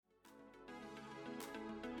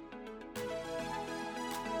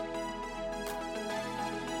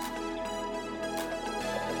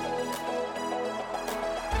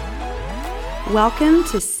Welcome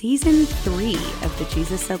to Season 3 of the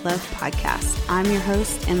Jesus Said Love podcast. I'm your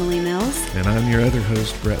host, Emily Mills. And I'm your other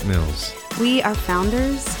host, Brett Mills. We are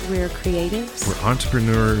founders, we're creatives, We're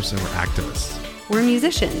entrepreneurs, and we're activists. we're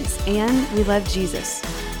musicians, and we love Jesus.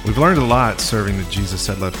 We've learned a lot serving the Jesus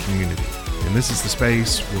Said Love community, and this is the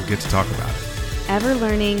space we'll get to talk about it. Ever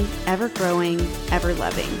learning, ever growing, ever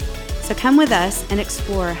loving. So come with us and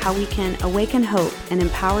explore how we can awaken hope and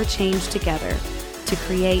empower change together to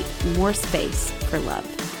create more space for love.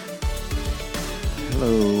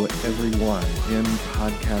 Hello, everyone in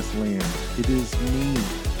podcast land. It is me,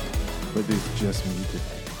 but it's just me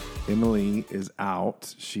today. Emily is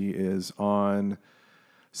out. She is on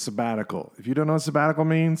sabbatical. If you don't know what sabbatical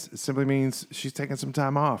means, it simply means she's taking some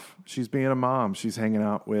time off. She's being a mom. She's hanging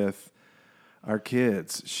out with our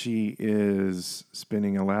kids. She is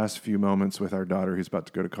spending the last few moments with our daughter who's about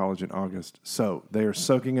to go to college in August. So they are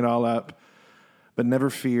soaking it all up. But never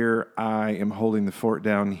fear, I am holding the fort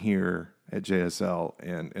down here at JSL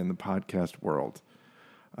and in the podcast world.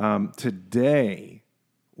 Today,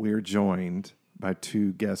 we are joined by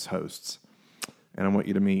two guest hosts. And I want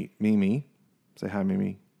you to meet Mimi. Say hi,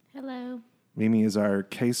 Mimi. Hello. Mimi is our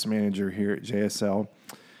case manager here at JSL.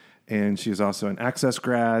 And she is also an Access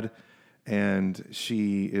grad. And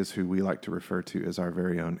she is who we like to refer to as our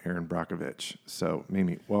very own Aaron Brockovich. So,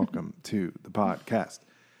 Mimi, welcome to the podcast.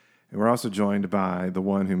 And we're also joined by the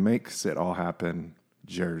one who makes it all happen,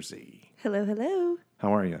 Jersey. Hello, hello.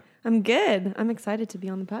 How are you? I'm good. I'm excited to be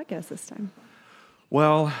on the podcast this time.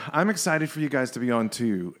 Well, I'm excited for you guys to be on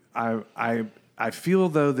too. I feel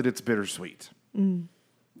though that it's bittersweet.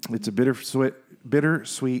 It's a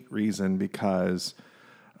bittersweet reason because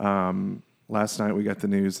last night we got the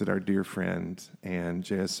news that our dear friend and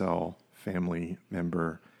JSL family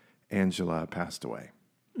member Angela passed away.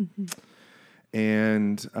 Mm-hmm.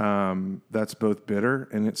 And that's both bitter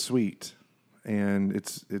and it's sweet. And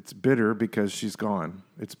it's bitter because she's gone.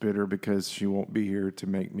 It's bitter because she won't be here to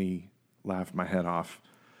make me laugh my head off.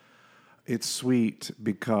 It's sweet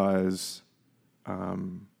because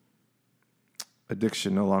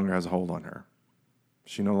addiction no longer has a hold on her.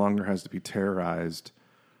 She no longer has to be terrorized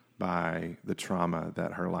by the trauma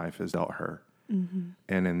that her life has dealt her. Mm-hmm.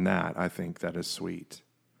 And in that, I think that is sweet.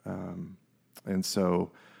 And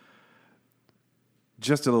so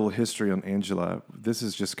just a little history on Angela. This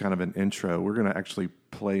is just kind of an intro. We're going to actually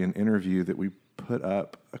play an interview that we put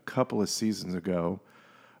up a couple of seasons ago.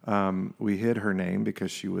 We hid her name because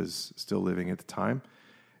she was still living at the time.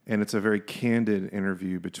 And it's a very candid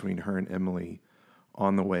interview between her and Emily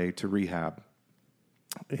on the way to rehab.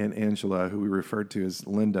 And Angela, who we referred to as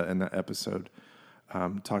Linda in that episode,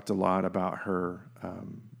 talked a lot about her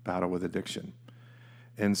battle with addiction.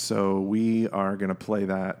 And so we are going to play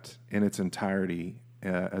that in its entirety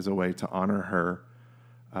as a way to honor her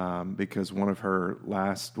because one of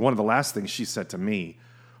the last things she said to me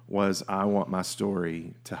was, I want my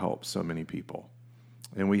story to help so many people.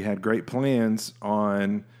 And we had great plans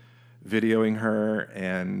on videoing her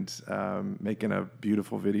and making a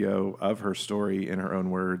beautiful video of her story in her own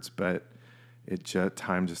words, but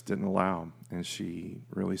time just didn't allow. And she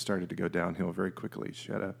really started to go downhill very quickly.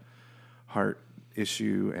 She had a heart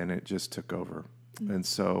issue and it just took over. Mm-hmm. And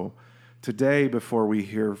so today, before we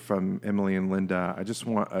hear from Emily and Linda, I just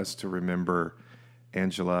want us to remember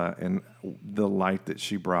Angela and the light that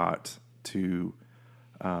she brought to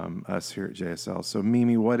us here at JSL. So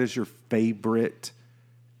Mimi, what is your favorite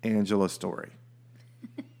Angela story?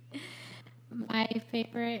 My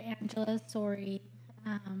favorite Angela story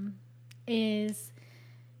is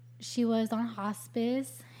she was on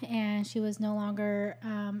hospice and she was no longer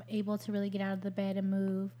able to really get out of the bed and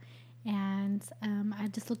move. And I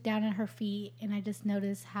just looked down at her feet and I just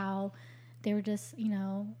noticed how they were just,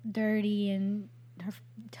 dirty and her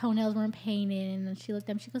toenails weren't painted. And she looked at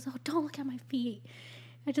them, she goes, "Oh, don't look at my feet.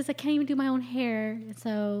 I can't even do my own hair."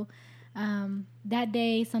 So that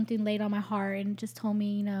day something laid on my heart and just told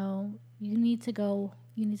me, you need to go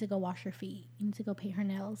wash your feet. You need to go paint her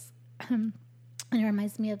nails. And it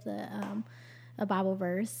reminds me of a Bible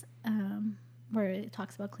verse where it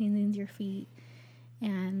talks about cleansing your feet.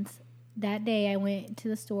 And that day I went to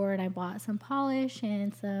the store and I bought some polish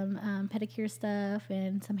and some pedicure stuff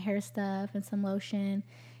and some hair stuff and some lotion.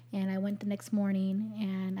 And I went the next morning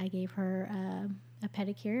and I gave her a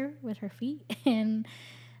pedicure with her feet and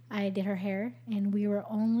I did her hair. And we were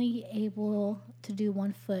only able to do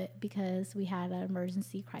one foot because we had an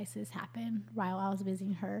emergency crisis happen while I was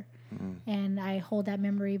visiting her. Mm-hmm. And I hold that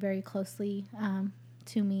memory very closely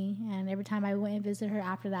to me. And every time I went and visited her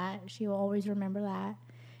after that, she will always remember that.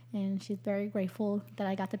 And she's very grateful that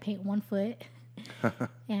I got to paint one foot.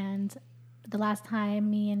 And the last time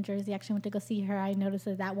me and Jersey actually went to go see her, I noticed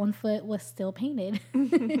that one foot was still painted.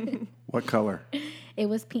 What color? It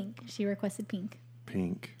was pink. She requested pink.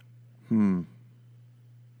 Pink.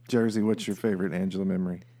 Jersey, what's your favorite Angela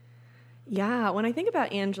memory? Yeah, when I think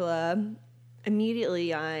about Angela,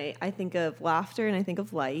 immediately I think of laughter and I think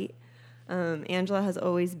of light. Angela has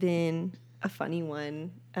always been a funny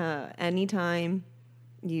one. Anytime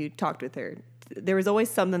you talked with her, there was always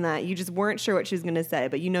something that you just weren't sure what she was going to say,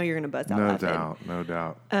 but you know you're going to bust out laughing. No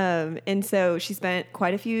doubt. And so she spent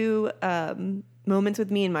quite a few moments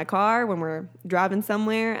with me in my car when we're driving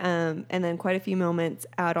somewhere, and then quite a few moments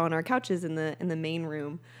out on our couches in the main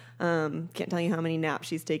room. Can't tell you how many naps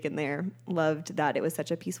she's taken there. Loved that it was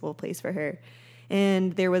such a peaceful place for her.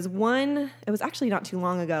 And there was one, it was actually not too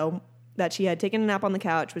long ago, that she had taken a nap on the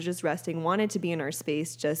couch, was just resting, wanted to be in our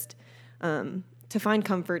space, just to find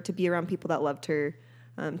comfort, to be around people that loved her,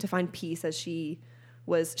 to find peace as she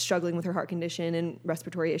was struggling with her heart condition and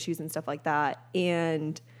respiratory issues and stuff like that.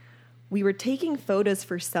 And we were taking photos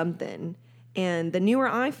for something, and the newer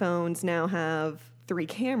iPhones now have 3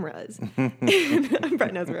 cameras. And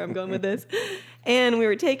Brett knows where I'm going with this. And we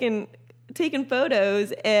were taking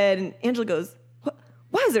photos, and Angela goes,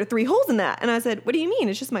 "Why is there 3 holes in that?" And I said, "What do you mean?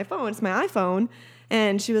 It's just my phone. It's my iPhone."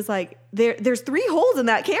 And she was like, there's 3 holes in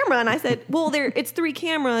that camera. And I said, well, it's 3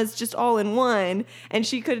 cameras just all in one. And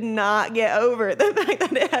she could not get over the fact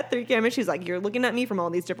that it had 3 cameras. She's like, you're looking at me from all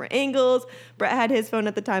these different angles. Brett had his phone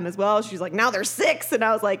at the time as well. She's like, now there's 6. And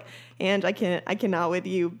I was like, and I cannot with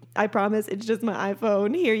you. I promise it's just my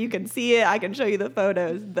iPhone. Here, you can see it. I can show you the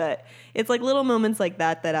photos. But it's like little moments like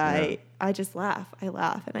that I just laugh. I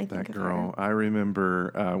laugh and I think of girl. her. I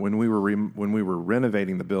remember when we were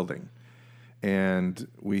renovating the building, and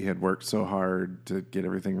we had worked so hard to get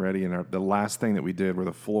everything ready, and the last thing that we did were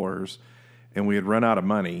the floors, and we had run out of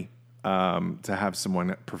money to have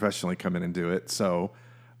someone professionally come in and do it. So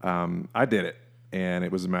I did it, and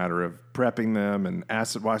it was a matter of prepping them and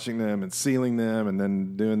acid washing them and sealing them and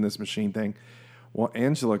then doing this machine thing. Well,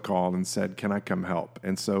 Angela called and said, can I come help?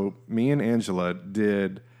 And so me and Angela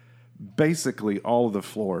did basically all of the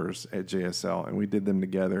floors at JSL, and we did them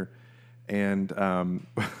together. And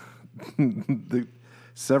the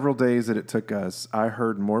several days that it took us, I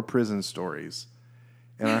heard more prison stories,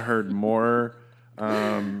 and I heard more.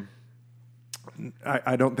 I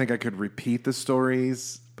don't think I could repeat the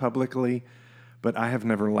stories publicly, but I have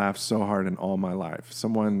never laughed so hard in all my life.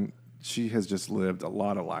 She has just lived a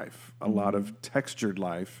lot of life, a lot of textured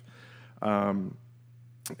life, and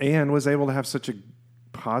was able to have such a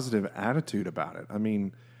positive attitude about it. I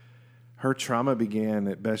mean, her trauma began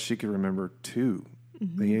at best she could remember 2.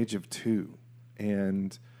 The age of 2.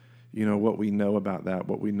 And, you know, what we know about that,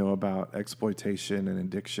 what we know about exploitation and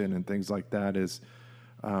addiction and things like that is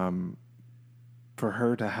for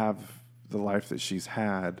her to have the life that she's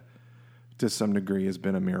had to some degree has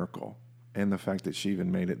been a miracle. And the fact that she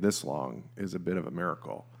even made it this long is a bit of a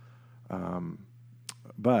miracle.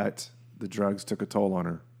 But the drugs took a toll on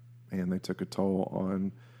her, and they took a toll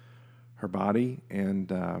on her body. And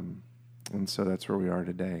so that's where we are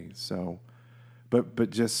today. So, But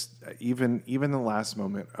just even the last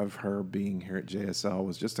moment of her being here at JSL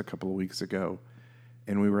was just a couple of weeks ago,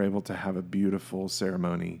 and we were able to have a beautiful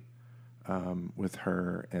ceremony with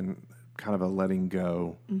her and kind of a letting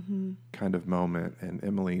go kind of moment. And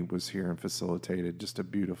Emily was here and facilitated just a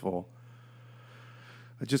beautiful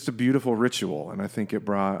ritual. And I think it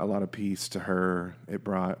brought a lot of peace to her. It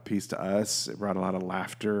brought peace to us. It brought a lot of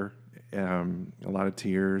laughter, a lot of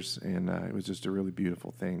tears, and it was just a really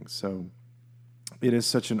beautiful thing. So it is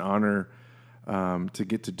such an honor to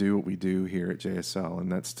get to do what we do here at JSL,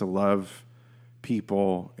 and that's to love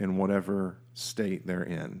people in whatever state they're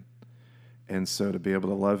in. And so to be able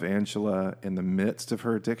to love Angela in the midst of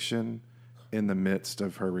her addiction, in the midst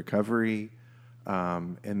of her recovery,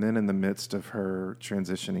 and then in the midst of her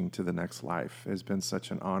transitioning to the next life has been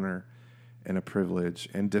such an honor and a privilege,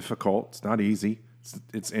 and difficult. It's not easy.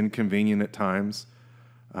 It's inconvenient at times.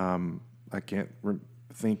 I can't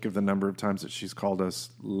think of the number of times that she's called us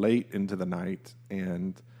late into the night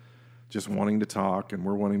and just wanting to talk, and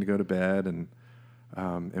we're wanting to go to bed, and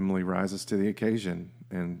Emily rises to the occasion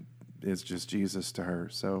and is just Jesus to her.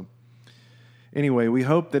 So anyway, we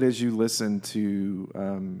hope that as you listen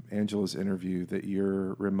to Angela's interview that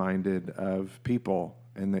you're reminded of people,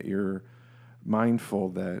 and that you're mindful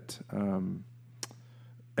that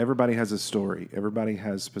everybody has a story. Everybody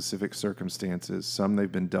has specific circumstances. Some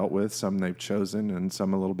they've been dealt with, some they've chosen, and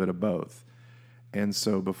some a little bit of both. And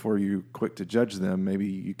so before you're quick to judge them, maybe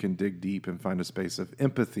you can dig deep and find a space of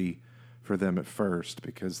empathy for them at first,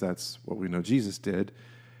 because that's what we know Jesus did.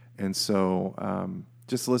 And so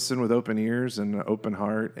just listen with open ears and an open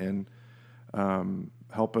heart, and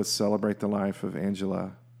help us celebrate the life of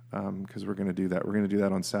Angela, because we're going to do that. We're going to do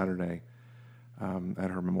that on Saturday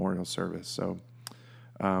at her memorial service. So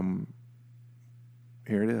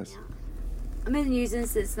here it is. I've been using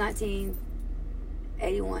since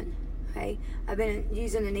 1981. Okay, I've been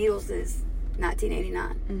using the needle since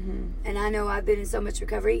 1989, and I know I've been in so much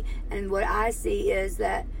recovery. And what I see is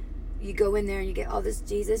that you go in there and you get all this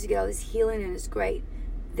Jesus, you get all this healing, and it's great.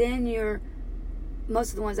 Then most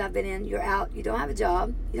of the ones I've been in, you're out. You don't have a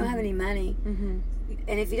job. You don't have any money.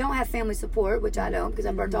 And if you don't have family support, which I don't, because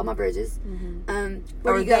I burnt all my bridges,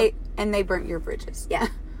 where do you go? And they burnt your bridges. Yeah.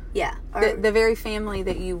 Yeah. The very family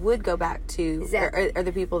that you would go back to Exactly. are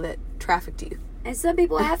the people that trafficked you. And some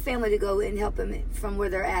people have family to go and help them from where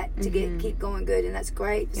they're at to keep going good, and that's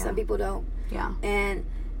great. Yeah. Some people don't. Yeah. And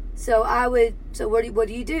so what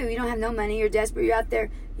do you do? You don't have no money. You're desperate. You're out there.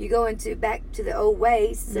 You go back to the old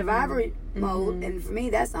ways, survivor mode, and for me,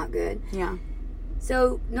 that's not good. Yeah.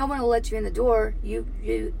 So no one will let you in the door. Your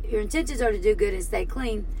intentions are to do good and stay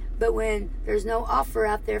clean, but when there's no offer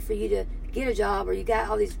out there for you to get a job, or you got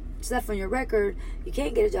all these stuff on your record, you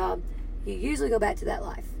can't get a job, you usually go back to that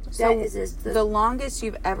life. So that is just the longest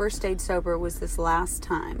you've ever stayed sober was this last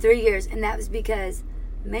time. 3 years, and that was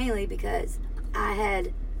mainly because I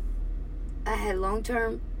had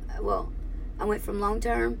long-term, I went from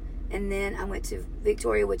long-term, and then I went to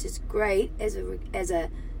Victoria, which is great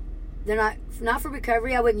they're not for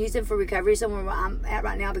recovery. I wouldn't use them for recovery somewhere where I'm at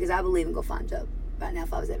right now, because I would leave and go find a job right now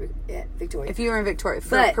if I was at Victoria. If you were in Victoria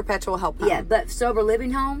for perpetual help home. Yeah, but sober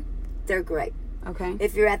living home, they're great. Okay.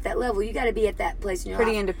 If you're at that level, you got to be at that place in your life.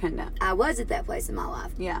 Pretty independent. I was at that place in my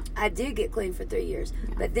life. Yeah. I did get clean for 3 years.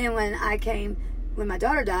 Yeah. But then when my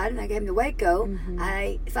daughter died and I came to Waco,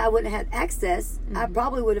 if I wouldn't have had access, I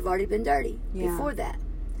probably would have already been dirty before that.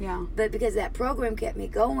 Yeah. But because that program kept me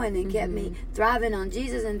going and kept me thriving on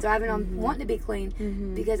Jesus and thriving on wanting to be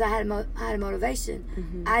clean, because I had a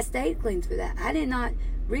motivation, I stayed clean through that. I did not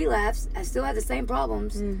relapse. I still had the same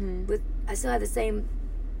problems I still had the same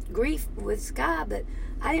grief with Sky, but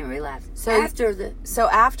I didn't relapse. So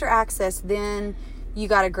after access, then you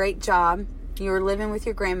got a great job. You were living with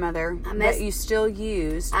your grandmother, but you still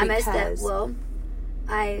used. I messed up. Well,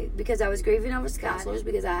 because I was grieving over Sky,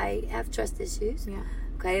 because I have trust issues. Yeah.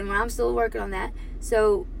 Okay, and I'm still working on that.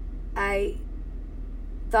 So I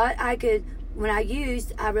thought I could. When I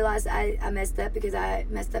used, I realized I messed up because I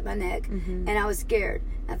messed up my neck, and I was scared.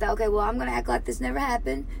 I thought, okay, well, I'm going to act like this never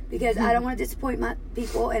happened, because I don't want to disappoint my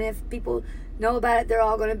people, and if people know about it, they're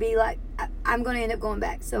all going to be like, I'm going to end up going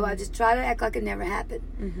back. So I just try to act like it never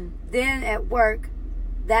happened. Then at work,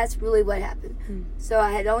 that's really what happened. So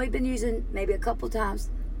I had only been using maybe a couple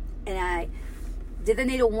times, and I did the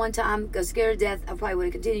needle one time, got scared to death. I probably would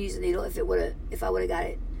have continued using the needle if I would have got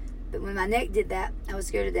it. But when my neck did that, I was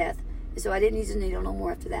scared to death. And so I didn't use the needle no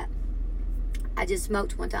more after that. I just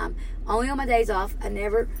smoked one time. Only on my days off.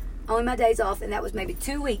 Only my days off, and that was maybe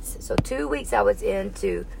 2 weeks. So 2 weeks I was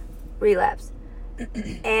into relapse.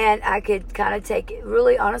 And I could kind of take it,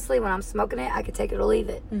 really honestly, when I'm smoking it, I could take it or leave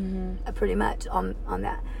it. Pretty much on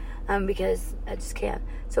that. Because I just can't.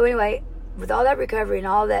 So anyway, with all that recovery and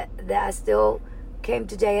all that I still came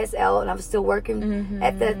to JSL, and I was still working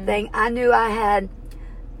at that thing. I knew I had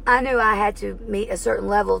to meet a certain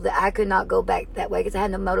level that I could not go back that way, because I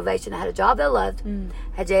had no motivation. I had a job that I loved,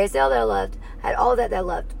 had JSL that I loved, had all that I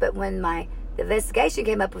loved. But when the investigation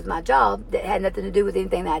came up with my job that had nothing to do with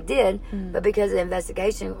anything that I did, but because the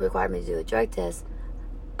investigation required me to do a drug test,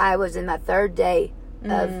 I was in my third day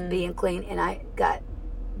of being clean, and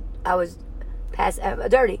I was past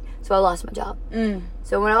dirty, so I lost my job.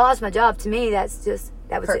 So when I lost my job, to me, that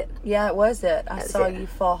was it. Yeah, it was it. I saw you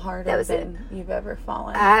fall harder than you've ever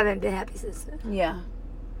fallen. I haven't been happy since then. Yeah.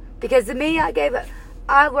 Because to me,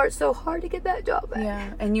 I worked so hard to get that job back.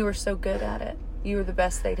 Yeah, and you were so good at it. You were the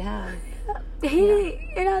best they'd had.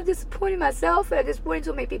 And I disappointed myself, and I disappointed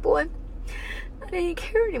so many people, and I didn't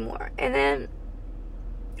care anymore. And then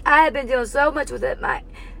I had been dealing so much with it. My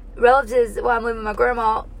relatives, while I'm living with my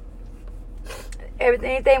grandma,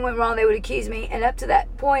 anything went wrong, they would accuse me. And up to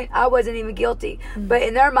that point, I wasn't even guilty. But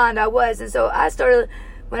in their mind, I was. And so I started,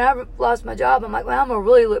 when I lost my job, I'm like, well, I'm going to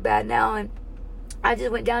really look bad now. And I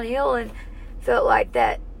just went downhill and felt like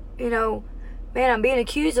that, man, I'm being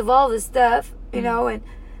accused of all this stuff, and I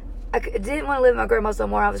didn't want to live with my grandma no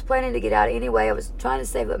more. I was planning to get out anyway. I was trying to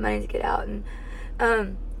save up money to get out.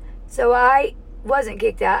 And so I wasn't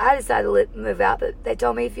kicked out. I decided to move out, but they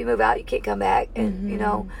told me if you move out, you can't come back. And,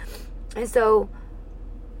 and so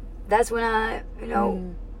that's when I,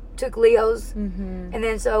 took Leo's. And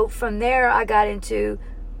then so from there, I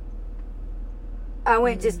I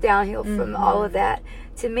went just downhill from all of that.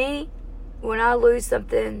 To me, when I lose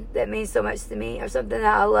something that means so much to me, or something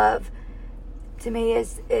that I love, to me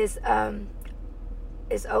is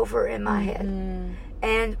over in my head.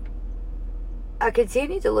 And I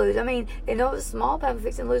continue to lose. I mean, it was small, but I'm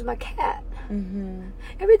fixing to lose my cat.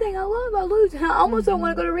 Everything I love, I lose. And I almost don't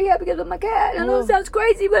want to go to rehab because of my cat. I know it sounds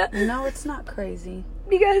crazy, but... No, it's not crazy.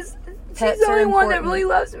 Because she's the only one that really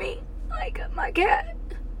loves me. Like my cat.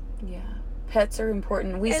 Yeah. Pets are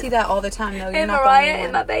important. We see that all the time, though. You're and not Mariah the only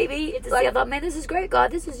and one. my baby. It's like, I thought, man, this is great,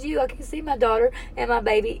 God. This is you. I can see my daughter and my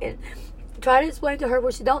baby. And try to explain to her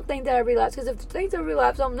where she don't think that I relapse. Because if she thinks I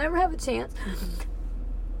relapse, I'll never have a chance.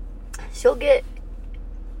 She'll get...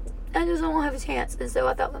 I just don't have a chance. And so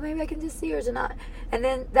I thought, well, maybe I can just see her tonight. And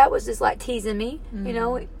then that was just like teasing me. You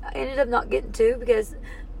know, I ended up not getting to because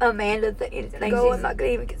Amanda thinks I'm not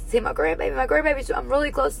going to even see my grandbaby. My grandbaby, I'm really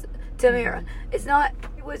close to Amira. It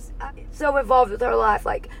was so involved with her life.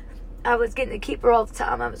 Like, I was getting to keep her all the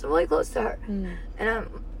time. I was really close to her. And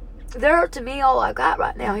they're, to me, all I got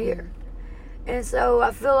right now here. And so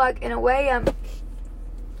I feel like, in a way,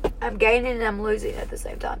 I'm gaining and I'm losing at the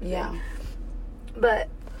same time. Yeah. But...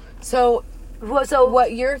 So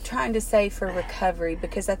what you're trying to say for recovery,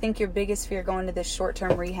 because I think your biggest fear going to this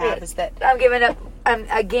short-term rehab is that... I'm giving up,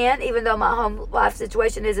 again, even though my home life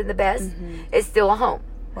situation isn't the best, it's still a home.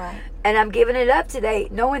 Right. And I'm giving it up today,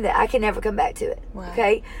 knowing that I can never come back to it. Right.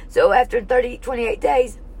 Okay? So after 28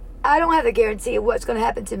 days, I don't have a guarantee of what's going to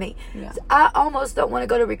happen to me. Yeah. So I almost don't want to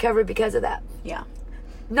go to recovery because of that. Yeah.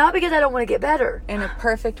 Not because I don't want to get better. In a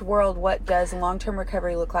perfect world, what does long-term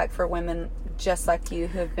recovery look like for women just like you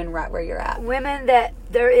who have been right where you're at? Women that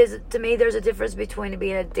there's a difference between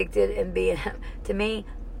being addicted and being, to me,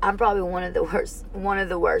 I'm probably one of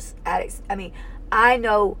the worst addicts. I mean, I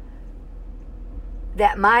know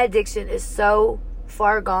that my addiction is so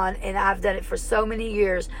far gone and I've done it for so many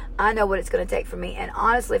years. I know what it's going to take for me. And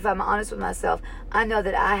honestly, if I'm honest with myself, I know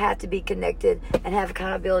that I have to be connected and have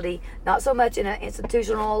accountability, not so much in an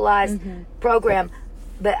institutionalized program,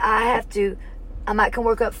 but I might can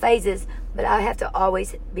work up phases, but I have to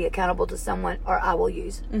always be accountable to someone or I will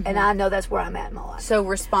use. And I know that's where I'm at in my life. So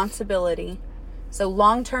responsibility. So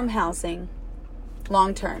long-term housing.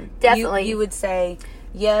 Long-term. Definitely. You would say,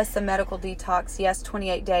 yes, a medical detox. Yes,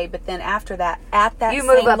 28-day. But then after that, at that You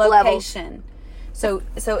move same up location. So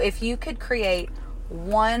if you could create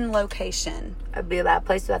one location. It'd be about a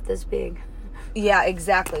place about this big. Yeah,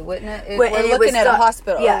 exactly, wouldn't it? Well, We're looking at a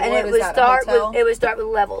hospital. Yeah, and what it is that, a hotel? would start with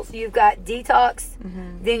levels. You've got detox,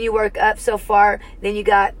 then you work up so far, then you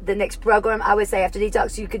got the next program. I would say after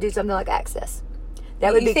detox, you could do something like access.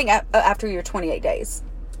 That would you be think after your 28 days?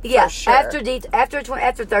 yeah. sure. After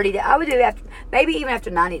 30 days, I would do maybe even after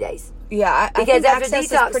 90 days. Yeah, I Because think after access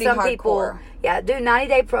detox, is pretty some hardcore. people do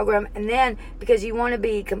 90-day program, and then because you want to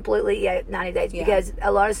be completely 90 days because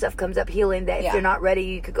a lot of stuff comes up healing that if you're not ready,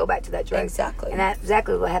 you could go back to that drug. Exactly. And that's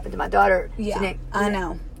exactly what happened to my daughter. Yeah, I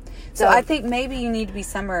know. So I think maybe you need to be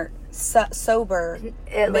sober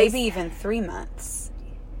at maybe least, even 3 months.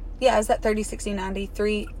 Yeah, is that 30, 60, 90?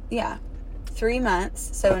 3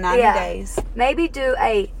 months, so 90 days. Maybe do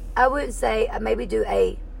I wouldn't say maybe do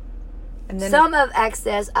And then some of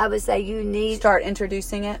access. I would say you need start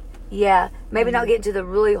introducing it. Yeah, maybe not get into the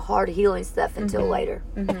really hard healing stuff until later,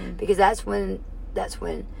 because that's when.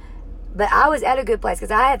 But I was at a good place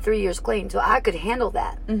because I had 3 years clean, so I could handle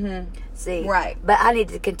that. See, Right. But I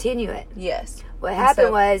needed to continue it. Yes. What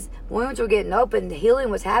happened was wounds were getting open, the healing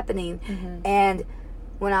was happening, and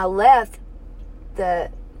when I left,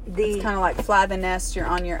 it's kind of like fly the nest. You're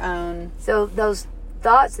on your own. so those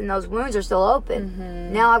thoughts and those wounds are still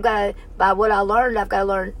open. Now I've got to, by what I learned, I've got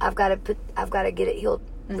to get it healed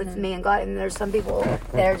with me and God. And there's some people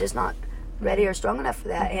that are just not ready or strong enough for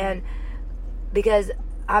that. And because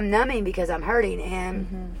I'm numbing because I'm hurting,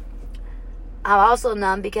 and I'm also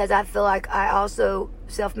numb because I feel like I also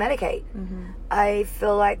self-medicate. I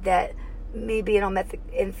feel like that me being on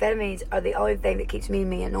methamphetamines are the only thing that keeps me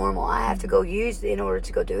normal. I have to go use in order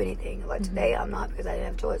to go do anything. Like today, I'm not because I didn't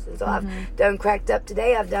have a choice. And so I've done cracked up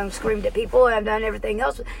today. I've done screamed at people, and I've done everything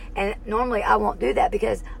else. And normally I won't do that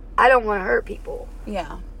because I don't want to hurt people.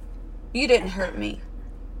 Yeah. You didn't hurt me.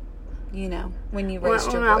 You know, when you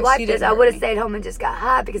raised your when voice. I'm like you this, didn't I hurt would have me. stayed home and just got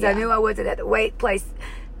high because I knew I wasn't at the place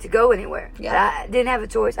to go anywhere. Yeah. But I didn't have a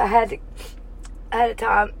choice. I had a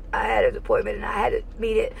time. I had an appointment, and I had to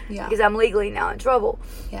meet it because I'm legally now in trouble.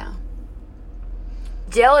 Yeah.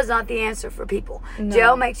 Jail is not the answer for people. No.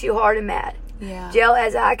 Jail makes you hard and mad. Yeah. Jail,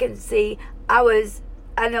 as I can see,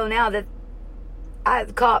 I know now that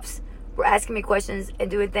the cops were asking me questions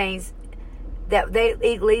and doing things that they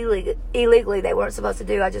illegally they weren't supposed to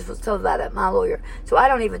do. I just was told about it, my lawyer. So I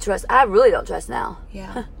don't even trust. I really don't trust now. Yeah.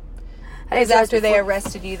 I didn't Because trust after they before.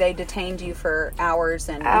 arrested you, they detained you for hours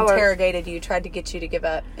and Hours. interrogated you, tried to get you to give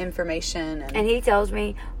up information. And he tells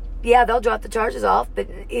me, yeah, they'll drop the charges off, but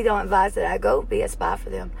he don't advise that I go be a spy for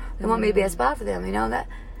them. They want me to be a spy for them, you know that.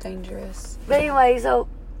 Dangerous. But anyway, so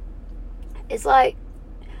it's like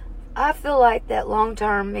I feel like that long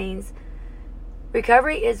term means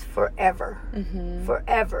recovery is forever,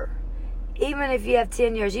 forever. Even if you have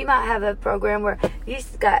 10 years, you might have a program where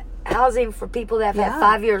you've got housing for people that have had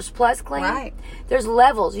 5 years plus clean. Right. There's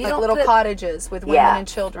levels. You Like don't little put, cottages with women Yeah. and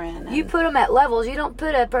children. You put them at levels. You don't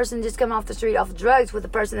put a person just coming off the street off of drugs with a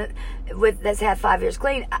person that's had 5 years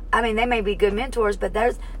clean. I mean, they may be good mentors, but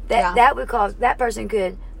there's that would cause that person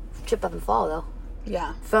could trip up and fall though.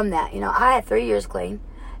 Yeah. From that, I had 3 years clean,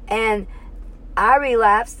 and I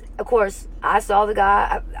relapsed. Of course, I saw the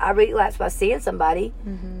guy. I relapsed by seeing somebody,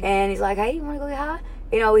 and he's like, "Hey, you want to go get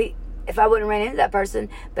high?" If I wouldn't run into that person,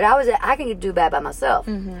 but I can do bad by myself.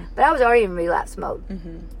 But I was already in relapse mode.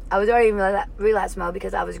 I was already in relapse mode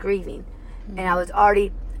because I was grieving, and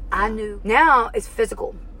I knew. Now it's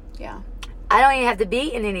physical. Yeah. I don't even have to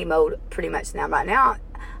be in any mode pretty much now. Right now,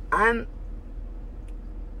 I'm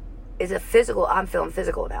feeling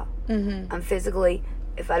physical now. I'm physically,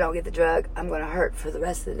 if I don't get the drug, I'm going to hurt for the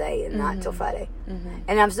rest of the day and not until Friday.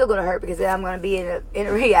 And I'm still going to hurt because then I'm going to be in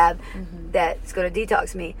a rehab that's going to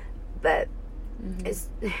detox me. But it's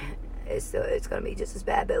going to be just as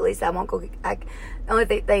bad. But at least I won't go. The only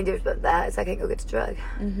thing different about that is I can't go get the drug.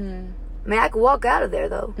 I mean, I can walk out of there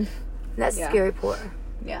though. That's the scary part.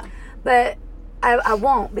 Yeah. But I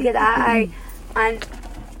won't because I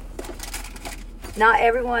not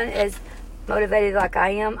everyone is motivated like I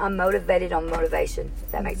am. I'm motivated on motivation,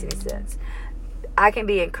 if that makes any sense. I can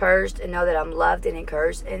be encouraged and know that I'm loved and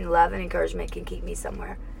encouraged, and love and encouragement can keep me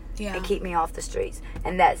somewhere. Yeah. And keep me off the streets.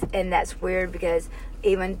 And that's weird because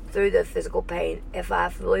even through the physical pain, if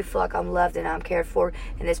I really feel like I'm loved and I'm cared for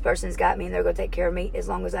and this person's got me and they're going to take care of me as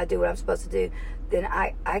long as I do what I'm supposed to do, then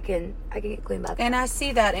I can get clean by that. And I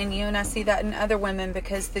see that in you, and I see that in other women,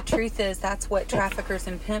 because the truth is that's what traffickers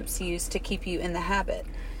and pimps use to keep you in the habit.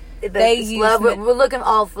 They use love. We're looking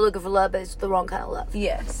for love, but it's the wrong kind of love.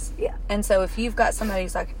 Yes. Yeah. And so if you've got somebody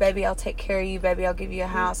who's like, baby, I'll take care of you, baby, I'll give you a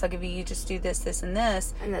house, I'll give you just do this, this, and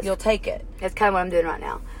this, you'll take it. That's kind of what I'm doing right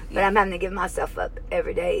now. But I'm having to give myself up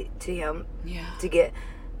every day to him to get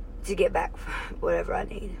back whatever I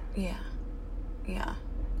need. Yeah. Yeah.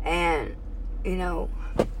 And, I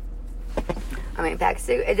mean, pack a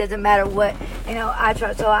cigarette, it doesn't matter what, I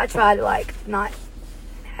try to, like, not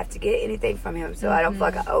have to get anything from him so I don't feel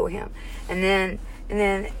like I owe him. And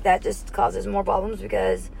then that just causes more problems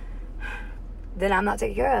because then I'm not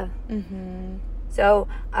taken care of. So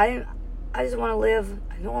I just want to live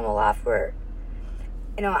a normal life where,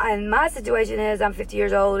 and my situation is I'm 50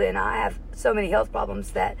 years old and I have so many health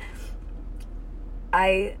problems that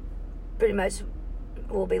I pretty much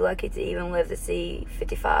will be lucky to even live to see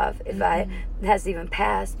 55 if I has even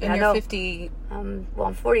passed. And you're 50. I'm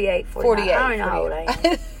 48. 48. I don't know how old I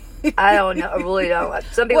am. I don't know. I really don't.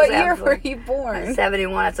 Some people What say year I'm were you born? I'm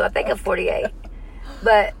 71, so I think I'm 48.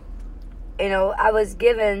 But, I was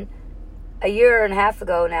given a year and a half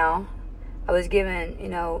ago now, I was given,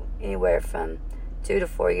 anywhere from 2 to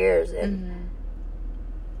 4 years. And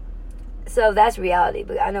so that's reality.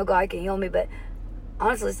 But I know God can heal me, but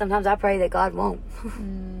honestly, sometimes I pray that God won't.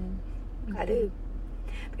 I do.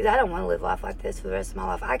 Because I don't want to live life like this for the rest of my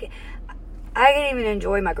life. I can't even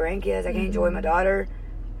enjoy my grandkids. I can't enjoy my daughter.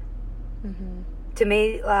 To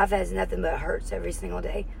me, life has nothing but hurts every single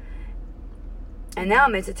day. And now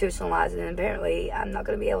I'm institutionalized, and apparently I'm not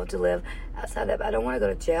going to be able to live outside that. But I don't want to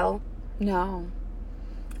go to jail. No.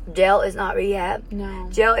 Jail is not rehab. No.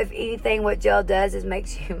 Jail, if anything, what jail does is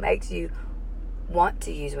makes you want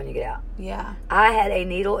to use when you get out. Yeah. I had a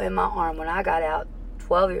needle in my arm when I got out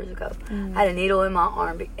 12 years ago. I had a needle in my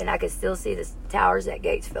arm, and I could still see the towers at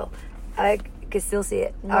Gatesville. I could still see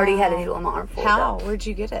it. I already had a needle in my arm. How? Where'd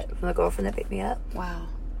you get it? From the girlfriend that picked me up. Wow.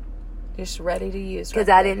 Just ready to use. Because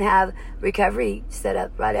I didn't have recovery set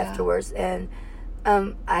up right afterwards. And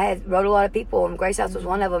I had wrote a lot of people, and Grace House was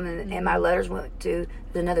one of them. And my letters went to,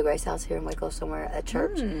 there's another Grace House here in Waco somewhere, a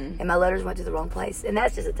church. And my letters went to the wrong place. And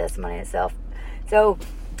that's just a testimony in itself. So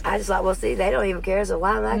I just like, well, see, they don't even care, so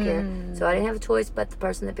why would I care? So I didn't have a choice but the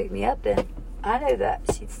person that picked me up, and I knew that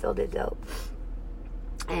she still did dope.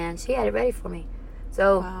 And she had it ready for me.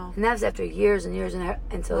 So, and that was after years and years,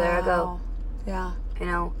 and so there I go. Yeah.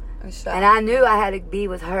 And I knew I had to be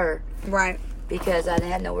with her. Right. Because I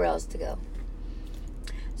had nowhere else to go.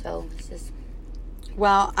 So, it's just...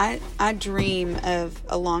 Well, I dream of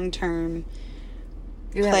a long-term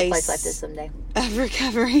You have a place like this someday. of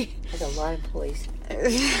recovery. There's a lot of employees.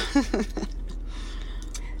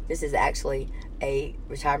 This is actually a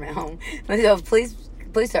retirement home. So please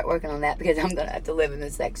start working on that, because I'm going to have to live in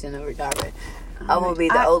this section of retirement. I will be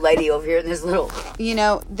the old lady over here in this little... You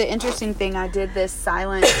know, the interesting thing, I did this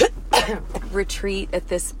silent retreat at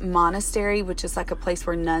this monastery, which is like a place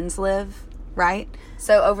where nuns live, right?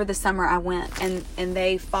 So over the summer I went, and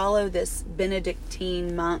they follow this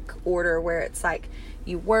Benedictine monk order where it's like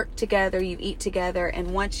you work together, you eat together,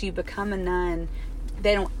 and once you become a nun,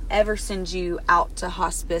 they don't ever send you out to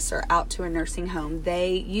hospice or out to a nursing home.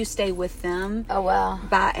 You stay with them. Oh, wow.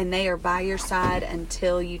 And they are by your side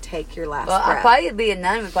until you take your last breath. I'd probably be a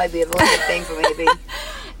nun would probably be a really good thing for me to be.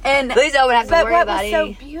 And at least I wouldn't have to worry about it. What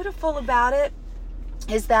was so beautiful about it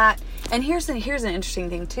is that, and here's an interesting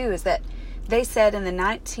thing too, is that they said in the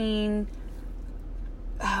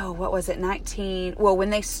when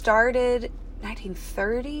they started,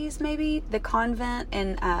 1930s maybe, the convent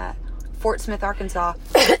in Fort Smith, Arkansas,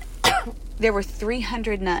 there were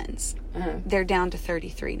 300 nuns. Mm-hmm. They're down to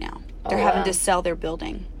 33 now. They're having to sell their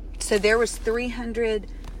building. So there was 300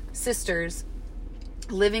 sisters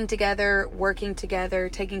living together, working together,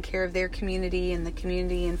 taking care of their community and the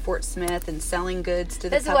community in Fort Smith, and selling goods to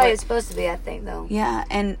the public. That's the way it's supposed to be, I think, though. Yeah,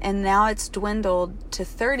 and now it's dwindled to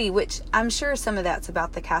 30, which I'm sure some of that's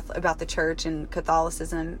about the church and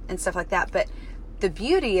Catholicism and stuff like that. But the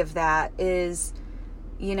beauty of that is,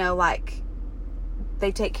 you know, like,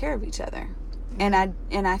 they take care of each other. And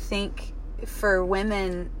I think for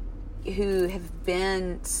women who have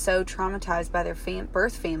been so traumatized by their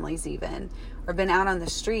birth families even, or been out on the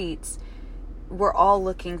streets, we're all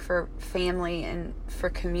looking for family and for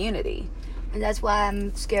community. And that's why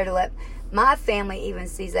I'm scared to let my family even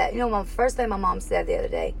sees that. You know, the first thing my mom said the other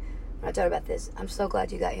day when I told her about this, I'm so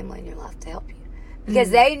glad you got Emily in your life to help you.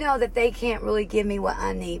 Because they know that they can't really give me what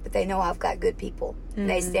I need, but they know I've got good people. And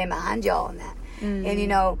they stand behind y'all on that. And, you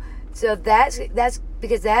know, so that's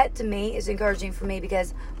because that, to me, is encouraging for me,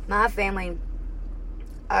 because my family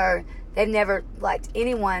they've never liked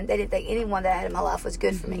anyone. They didn't think anyone that I had in my life was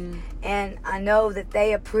good for me. And I know that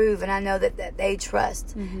they approve, and I know that they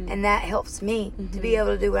trust. And that helps me to be able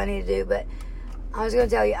to do what I need to do. But I was going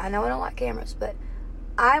to tell you, I know I don't like cameras, but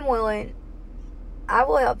I'm willing. I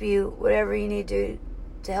will help you whatever you need to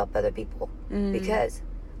help other people. Because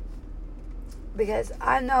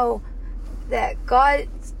I know that God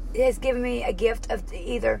has given me a gift of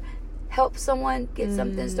either help someone get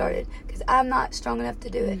something started, because I'm not strong enough to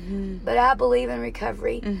do it. But I believe in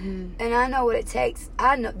recovery, and I know what it takes.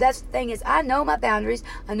 I know, that's the thing, is I know my boundaries.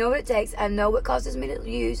 I know what it takes. I know what causes me to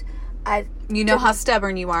use. You know how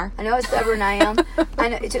stubborn you are. I know how stubborn I am. I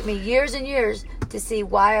know it took me years and years to see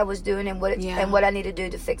why I was doing and what I need to do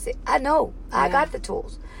to fix it. I know. I got the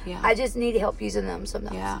tools. I just need help using them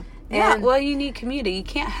sometimes. And well, you need community. You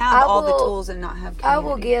can't have all the tools and not have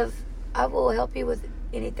community. I will help you with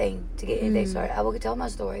anything to get anything started. I will tell my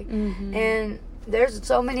story. And there's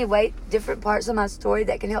so many different parts of my story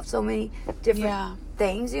that can help so many different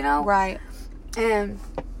things, you know? Right. And,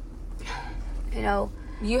 you know,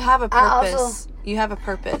 you have a purpose. You have a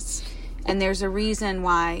purpose. And there's a reason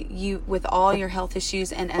why you, with all your health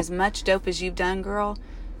issues and as much dope as you've done, girl,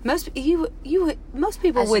 most people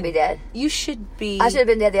would be dead. You should be. I should have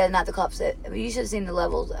been dead the other night. The cop said, you should have seen the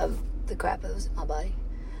levels of the crap that was in my body.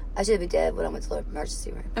 I should have been dead when I went to the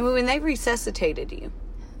emergency room. I mean, when they resuscitated you.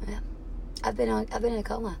 Yeah. I've been in a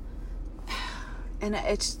coma. And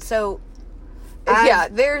it's so.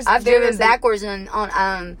 I've driven backwards in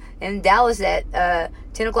Dallas at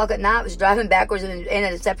 10 o'clock at night. Was driving backwards in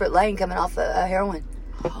a separate lane coming off heroin,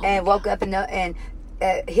 and woke up and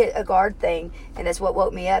hit a guard thing, and that's what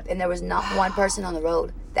woke me up. And there was not one person on the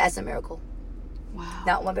road. That's a miracle. Wow.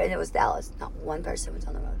 Not one, and it was Dallas. Not one person was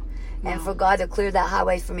on the road. Wow. And for God to clear that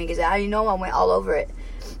highway for me, because I went all over it,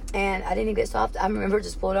 and I didn't even get stopped. I remember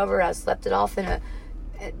just pulling over. I slept it off it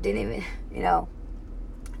didn't even,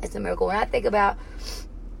 it's a miracle. When I think about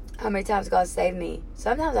how many times God saved me,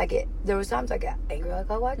 sometimes there was times I got angry, like,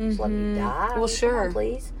 oh, why just let me die? Well, sure. Come on,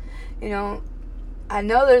 please. I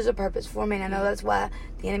know there's a purpose for me, and I know that's why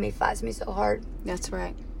the enemy fights me so hard. That's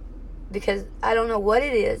right. Because I don't know what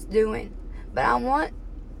it is doing, but I want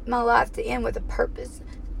my life to end with a purpose.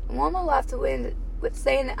 I want my life to end with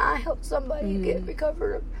saying that I helped somebody get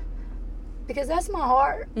recovered. Because that's my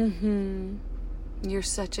heart. You're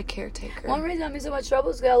such a caretaker. One reason I'm in so much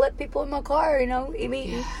trouble is because I let people in my car, eat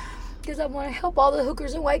me. Because I want to help all the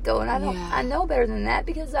hookers in Waco. And I know better than that,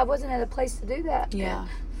 because I wasn't at a place to do that. Yeah.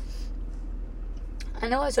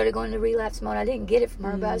 And I know I started going into relapse mode. I didn't get it from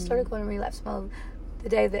her, but I started going into relapse mode the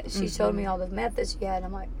day that she showed me all the meth that she had,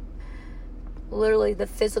 I'm like, literally the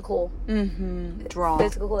physical draw.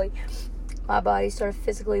 Physically, my body started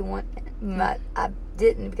physically I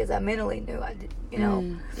didn't, because I mentally knew I did, you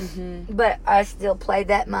know. But I still played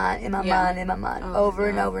that in my mind over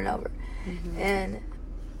and over and over. And,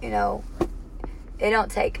 you know, it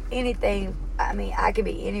don't take anything. I mean, I could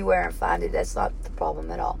be anywhere and find it. That's not the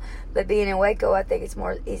problem at all. But being in Waco, I think it's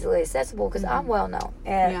more easily accessible because I'm well known.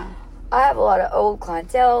 And I have a lot of old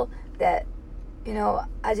clientele that, you know,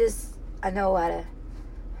 I know how to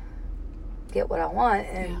get what I want.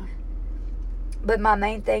 And but my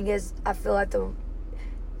main thing is, I feel like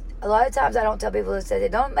a lot of times I don't tell people to say,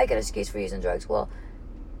 don't make an excuse for using drugs. Well,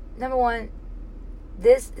 number one,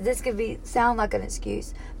 this could sound like an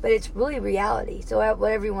excuse, but it's really reality. So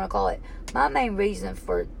whatever you want to call it. My main reason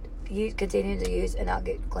for you continuing to use and not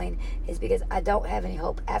get clean is because I don't have any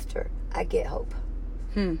hope after I get hope.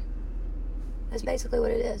 That's basically what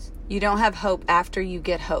it is. You don't have hope after you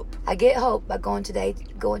get hope. I get hope by going to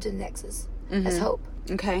the Nexus. That's hope.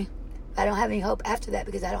 Okay. I don't have any hope after that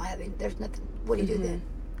because I don't have any. There's nothing. What do you do then?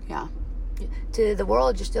 Yeah. To the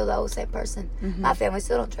world, you're still the old same person. My family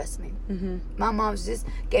still don't trust me. My mom's just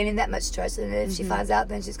gaining that much trust, and if she finds out,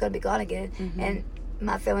 then she's going to be gone again. And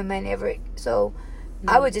my family may never. So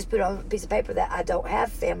I would just put on a piece of paper that I don't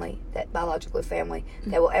have family, that biological family,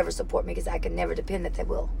 that will ever support me, because I can never depend that they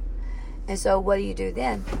will. And so what do you do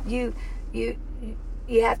then? You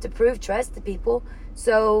have to prove trust to people.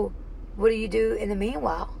 So what do you do in the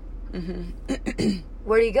meanwhile?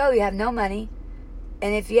 Where do you go? You have no money.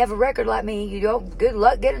 And if you have a record like me, you don't. Good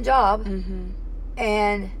luck getting a job.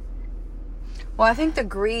 And well, I think the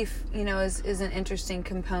grief, you know, is an interesting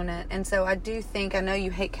component. And so I do think, I know you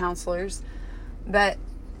hate counselors, but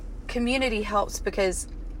community helps, because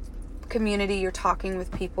community, you're talking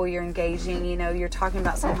with people, you're engaging, you know, you're talking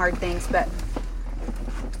about some hard things. But,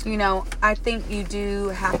 you know, I think you do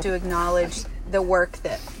have to acknowledge the work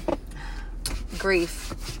that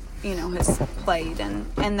grief, you know, has played.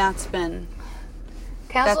 And that's been...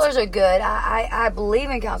 Counselors are good. I believe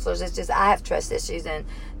in counselors. It's just I have trust issues, and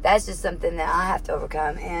that's just something that I have to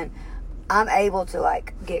overcome. And I'm able to,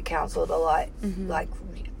 like, get counseled a lot. Like,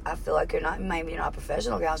 I feel like maybe you're not a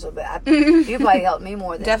professional counselor, but you probably helped me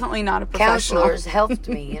more than definitely not a professional. Counselors helped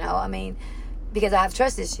me, you know. I mean, because I have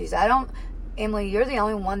trust issues. Emily, you're the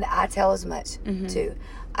only one that I tell as much to.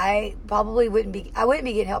 I probably wouldn't be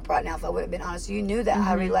getting help right now if I would have been honest. You knew that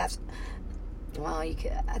I relapsed. Well, I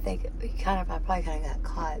think I probably kind of got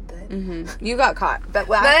caught, but you got caught, but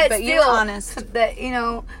still, you were honest. That, you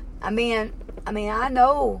know, I mean, I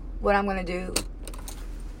know what I'm going to do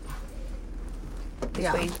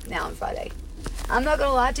between now and Friday. I'm not going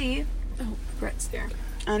to lie to you. Oh, Brett's there.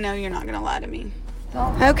 I know you're not going to lie to me.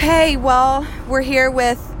 Oh. Okay, well, we're here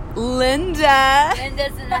with Linda.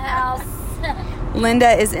 Linda's in the house.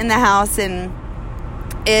 Linda is in the house, and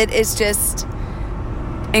it is just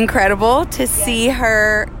incredible to see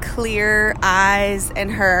her clear eyes and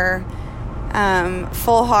her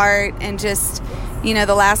full heart. And just, you know,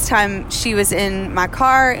 the last time she was in my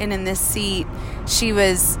car and in this seat, she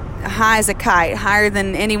was high as a kite, higher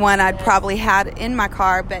than anyone I'd probably had in my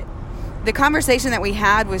car. But the conversation that we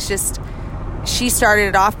had was just, she started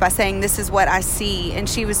it off by saying, "This is what I see." And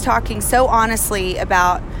she was talking so honestly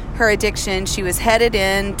about her addiction. She was headed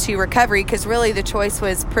into recovery, because really the choice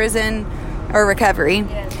was prison or recovery.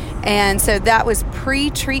 Yes. And so that was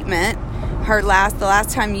pre-treatment. The last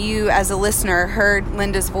time you as a listener heard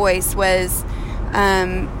Linda's voice was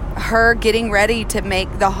her getting ready to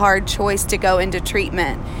make the hard choice to go into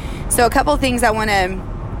treatment. So a couple of things I want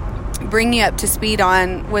to bring you up to speed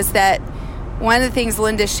on was that one of the things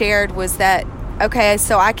Linda shared was that, okay,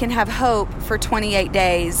 so I can have hope for 28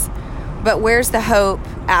 days, but where's the hope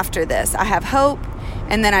after this? I have hope,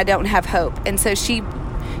 and then I don't have hope. And so she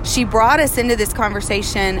brought us into this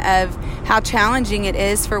conversation of how challenging it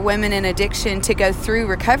is for women in addiction to go through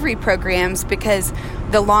recovery programs, because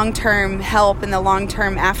the long-term help and the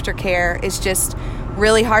long-term aftercare is just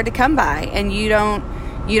really hard to come by, and you don't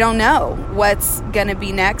know what's going to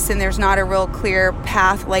be next, and there's not a real clear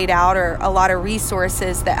path laid out or a lot of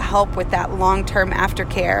resources that help with that long-term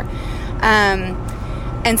aftercare.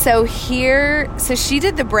 And so she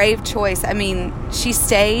did the brave choice. I mean, she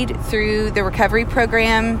stayed through the recovery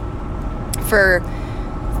program for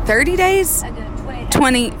 30 days. I did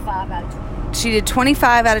 25 out of 20. She did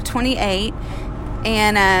 25 out of 28.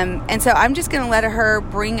 And so I'm just going to let her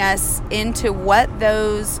bring us into what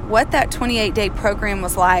that 28-day program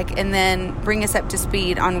was like, and then bring us up to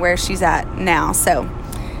speed on where she's at now. So,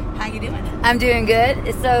 how you doing? I'm doing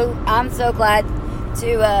good. So I'm so glad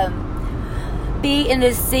to be in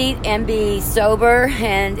this seat and be sober,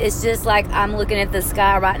 and it's just like I'm looking at the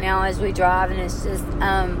sky right now as we drive, and it's just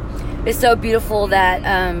it's so beautiful that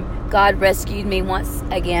God rescued me once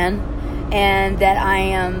again, and that I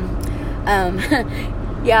am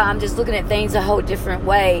I'm just looking at things a whole different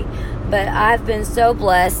way. But I've been so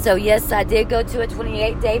blessed. So yes, I did go to a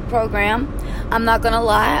 28-day program. I'm not gonna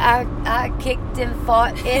lie, I kicked and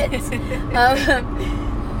fought it.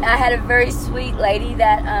 I had a very sweet lady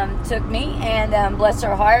that took me, and bless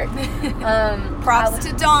her heart. Props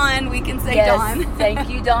to Dawn. We can say yes, Dawn. Thank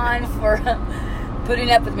you, Dawn, for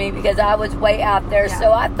putting up with me, because I was way out there. Yeah.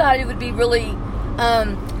 So I thought it would be really.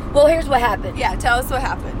 Well, here's what happened. Yeah, tell us what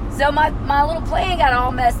happened. So my little plan got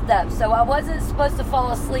all messed up. So I wasn't supposed to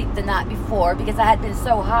fall asleep the night before because I had been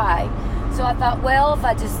so high. So I thought, well, if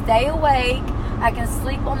I just stay awake, I can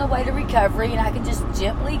sleep on the way to recovery, and I can just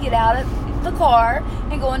gently get out of the car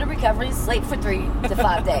and go into recovery and sleep for 3 to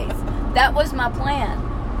 5 days. That was my plan.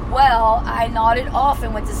 Well, I nodded off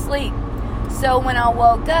and went to sleep. So when I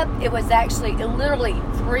woke up, it was actually literally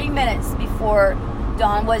 3 minutes before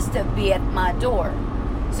Dawn was to be at my door.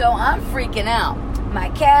 So I'm freaking out. My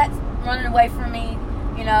cat's running away from me.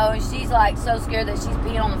 You know, she's like so scared that she's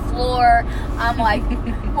peeing on the floor. I'm like,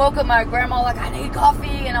 woke up my grandma like, I need coffee.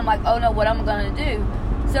 And I'm like, oh no, what am I going to do?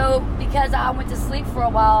 So because I went to sleep for a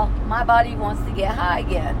while, my body wants to get high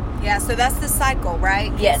again. Yeah, so that's the cycle,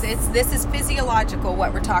 right? Yes. This is physiological,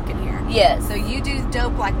 what we're talking here. Yes. So you do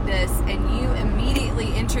dope like this, and you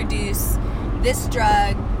immediately introduce this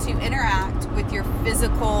drug to interact with your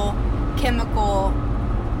physical, chemical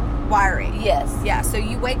wiring. Yes. Yeah, so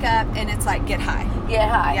you wake up and it's like, get high. Get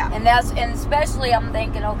high. Yeah. And especially I'm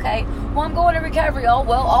thinking, okay, well, I'm going to recovery. Oh,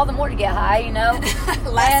 well, all the more to get high, you know.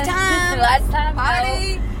 Last time. Party.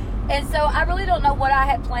 You know? And so I really don't know what I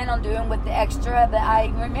had planned on doing with the extra, but I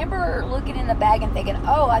remember looking in the bag and thinking,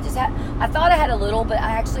 oh, I thought I had a little, but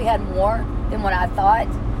I actually had more than what I thought,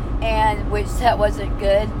 and which that wasn't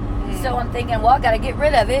good. So I'm thinking, well, I got to get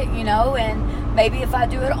rid of it, you know, and maybe if I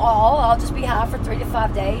do it all, I'll just be high for 3 to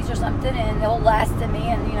 5 days or something, and it'll last to me,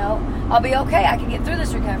 and, you know, I'll be okay. I can get through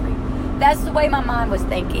this recovery. That's the way my mind was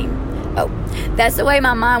thinking. That's the way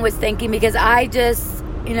my mind was thinking, because I just,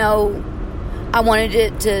 you know, I wanted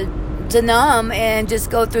it to numb and just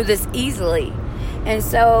go through this easily. And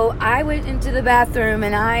so I went into the bathroom,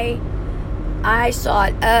 and I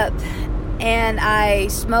shot up, and I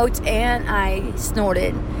smoked, and I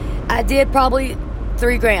snorted. I did probably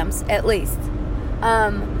 3 grams at least.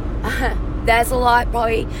 That's a lot,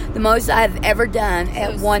 probably the most I've ever done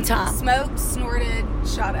at one time. Smoked, snorted,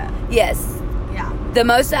 shot up. Yes. Yeah. The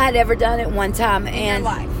most I had ever done at one time.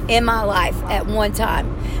 In my life at one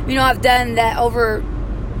time. You know, I've done that over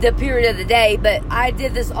the period of the day, but I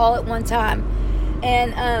did this all at one time.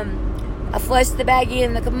 And I flushed the baggie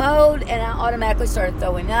in the commode, and I automatically started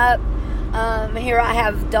throwing up. Here I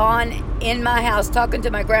have Dawn in my house talking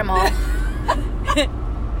to my grandma.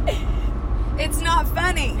 It's not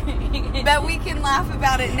funny, but we can laugh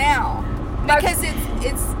about it now because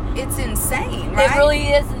it's insane, right? It really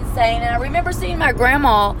is insane. And I remember seeing my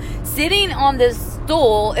grandma sitting on this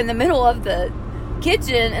stool in the middle of the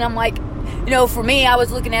kitchen, and I'm like, you know, for me, I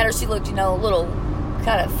was looking at her. She looked, you know, a little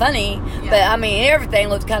kind of funny, but I mean, everything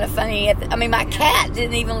looked kind of funny. My cat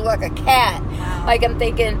didn't even look like a cat. Wow. Like, I'm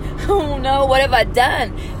thinking, oh no, what have I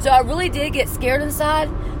done? So I really did get scared inside.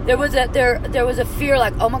 There was a fear,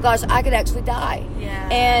 like, oh my gosh, I could actually die. Yeah.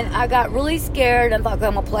 And I got really scared, and thought, okay,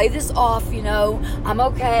 I'm gonna play this off, you know, I'm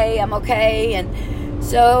okay. And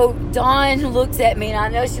so Dawn looks at me, and I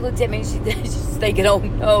know she looked at me, and she's thinking, oh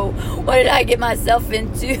no, what did I get myself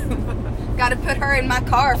into? Got to put her in my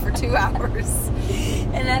car for 2 hours.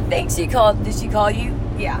 And I think did she call you?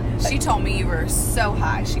 Yeah. She told me you were so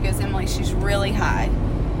high. She goes, Emily, she's really high.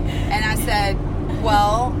 And I said,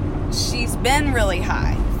 well, she's been really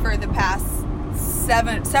high for the past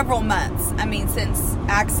several months. I mean, since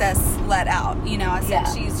Access let out, you know, I said,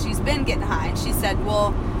 she's been getting high. And she said,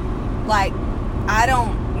 well, like, I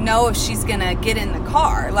don't know if she's going to get in the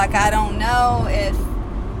car. Like, I don't know if,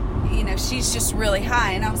 you know, she's just really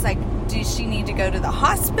high. And I was like, does she need to go to the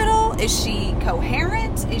hospital? Is she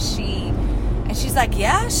coherent? And she's like,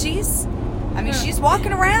 yeah, she's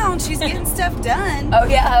walking around. She's getting stuff done. Oh,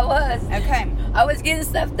 yeah, I was. Okay. I was getting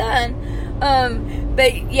stuff done.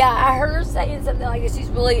 But, yeah, I heard her saying something like this. She's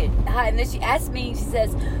really high. And then she asked me, she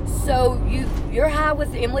says, so you're high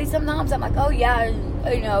with Emily sometimes? I'm like, oh, yeah,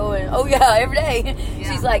 you know, and oh, yeah, every day.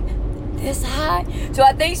 Yeah. She's like, this high? So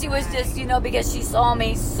I think she was just, you know, because she saw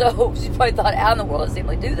me, so she probably thought, how in the world does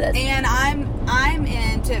Emily do this? And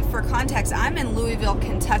for context, I'm in Louisville,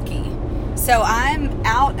 Kentucky. So I'm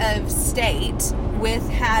out of state with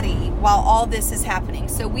Hattie while all this is happening.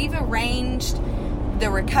 So we've arranged the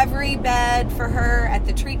recovery bed for her at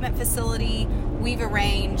the treatment facility. We've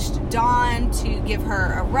arranged Dawn to give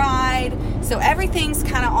her a ride. So everything's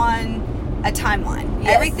kind of on a timeline.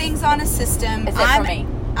 Yes. Everything's on a system. Except for me.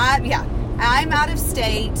 I'm out of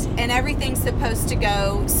state, and everything's supposed to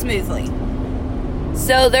go smoothly.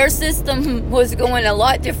 So their system was going a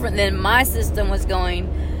lot different than my system was going.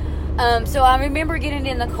 So I remember getting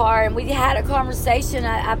in the car, and we had a conversation.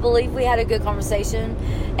 I believe we had a good conversation.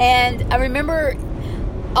 And I remember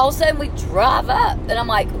all of a sudden we drive up, and I'm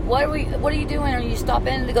like, what are you doing? Are you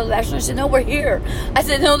stopping to go to the bathroom? She said, no, we're here. I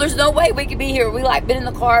said, no, there's no way we could be here. We been in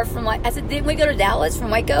the car from I said, didn't we go to Dallas from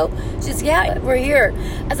Waco? She said, yeah, we're here.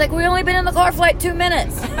 I was like, we only been in the car for 2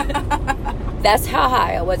 minutes. That's how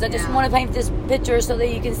high I was. I just want to paint this picture so that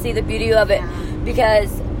you can see the beauty of it,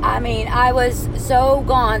 because I was so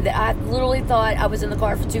gone that I literally thought I was in the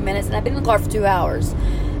car for 2 minutes, and I've been in the car for 2 hours.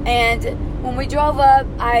 And when we drove up,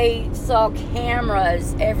 I saw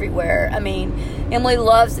cameras everywhere. Emily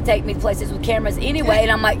loves to take me places with cameras anyway, and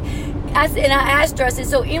I'm like, I asked her, I said,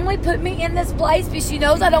 so Emily put me in this place because she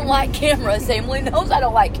knows I don't like cameras. Emily knows I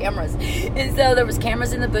don't like cameras. And so there was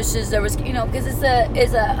cameras in the bushes. There was, because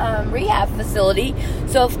it's a rehab facility.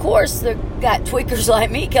 So, of course, they've got tweakers like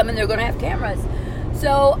me coming. They're going to have cameras.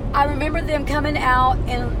 So I remember them coming out,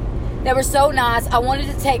 and they were so nice. I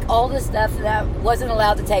wanted to take all the stuff, and I wasn't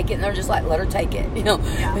allowed to take it. And they're just like, let her take it, And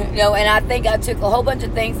I think I took a whole bunch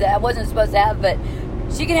of things that I wasn't supposed to have, but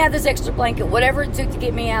she can have this extra blanket, whatever it took to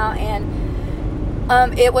get me out.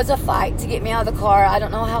 And it was a fight to get me out of the car. I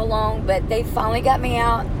don't know how long, but they finally got me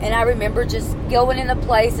out. And I remember just going in the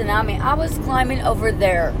place, and I was climbing over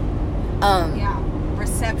there.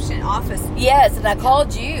 Reception office. Yes, and I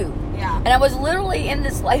called you. Yeah. And I was literally in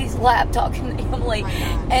this lady's lap talking to Emily.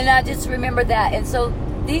 And I just remember that. And so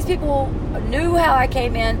these people knew how I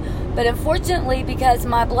came in. But unfortunately, because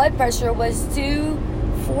my blood pressure was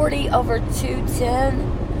 240 over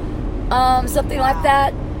 210, something like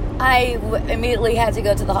that, I immediately had to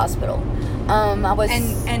go to the hospital.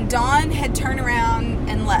 And Dawn had turned around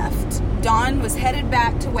and left. Dawn was headed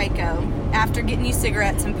back to Waco after getting you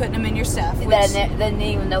cigarettes and putting them in your stuff. Didn't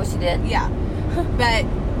even know she did. Yeah. But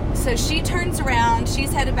so she turns around,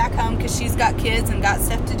 she's headed back home because she's got kids and got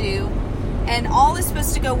stuff to do, and all is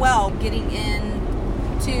supposed to go well getting in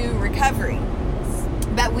to recovery.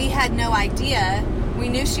 But we had no idea. We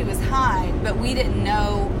knew she was high, but we didn't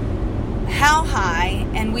know how high,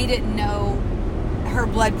 and we didn't know her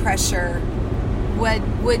blood pressure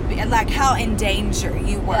would be, like, how in danger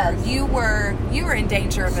you were. Yes. You were in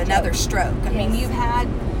danger of another stroke. I mean, you've had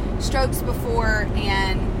strokes before,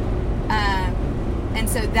 and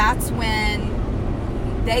so that's when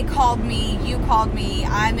they called me, you called me,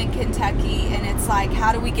 I'm in Kentucky, and it's like,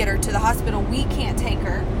 how do we get her to the hospital? We can't take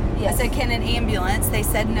her. Yes. I said, can an ambulance? They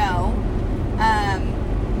said no.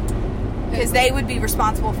 Because they would be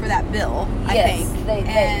responsible for that bill, I think. They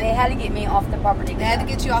had to get me off the property. They had to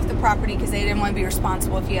get you off the property because they didn't want to be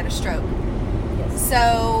responsible if you had a stroke. Yes.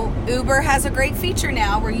 So Uber has a great feature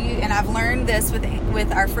now where and I've learned this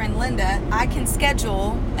with our friend Linda, I can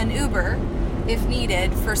schedule an Uber if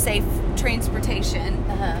needed for safe transportation.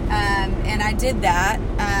 And I did that.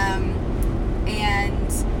 And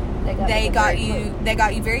they got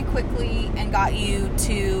you very quickly and got you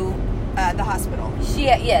to the hospital.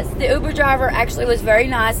 Yes, the Uber driver actually was very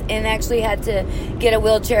nice and actually had to get a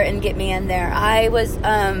wheelchair and get me in there. I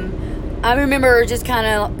remember just kind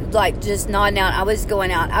of just nodding out. I was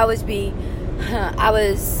going out. I was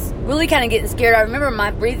really kind of getting scared. I remember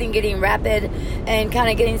my breathing getting rapid and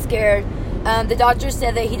kind of getting scared. The doctor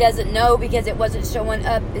said that he doesn't know because it wasn't showing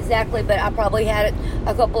up exactly, but I probably had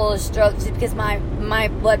a couple of strokes because my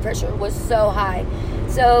blood pressure was so high.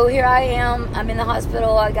 So here I am. I'm in the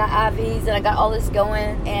hospital. I got IVs and I got all this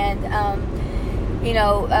going, and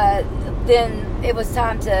then it was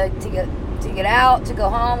time to get out, to go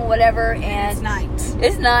home, or whatever. And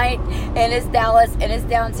it's night, and it's Dallas, and it's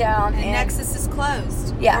downtown, and Nexus is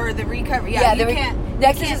closed. Yeah, for the recovery.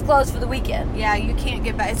 Nexus is closed for the weekend. Yeah, you can't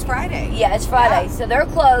get back. It's Friday. Yeah, it's Friday. Yeah. So they're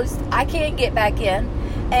closed. I can't get back in.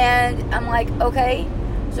 And I'm like, okay,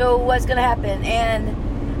 so what's going to happen? And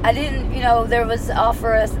I didn't, there was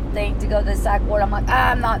offer us thing to go to the psych ward. I'm like,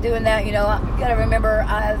 I'm not doing that. You got to remember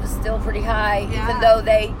I was still pretty high, even though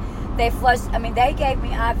they flushed. I mean, they gave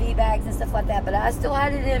me IV bags and stuff like that, but I still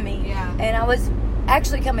had it in me. Yeah. And I was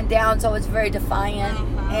actually coming down, so I was very defiant.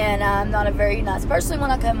 And I'm not a very nice person when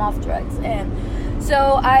I come off drugs. And so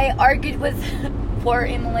I argued with poor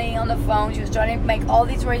Emily on the phone. She was trying to make all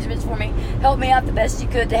these arrangements for me, help me out the best she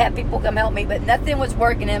could to have people come help me, but nothing was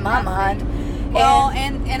working in my mind. Well,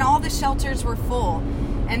 and all the shelters were full.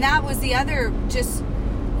 And that was the other, just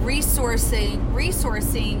resourcing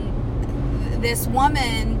this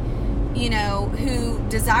woman, you know, who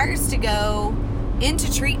desires to go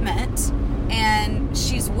into treatment, and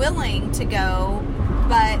she's willing to go,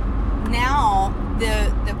 but now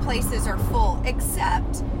the places are full,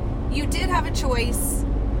 except you did have a choice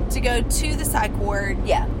to go to the psych ward.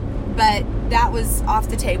 Yeah. But that was off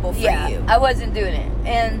the table for you. I wasn't doing it.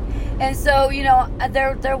 And so, you know,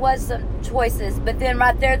 there was some choices, but then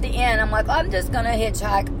right there at the end, I'm like, I'm just going to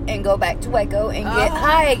hitchhike and go back to Waco and get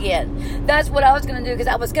high again. That's what I was going to do, because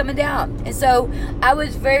I was coming down. And so I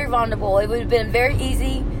was very vulnerable. It would have been very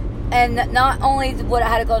easy. And not only would I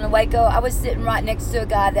had to go to Waco, I was sitting right next to a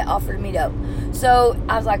guy that offered me dope. So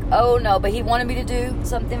I was like, oh no, but he wanted me to do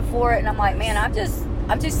something for it. And I'm like, man, I'm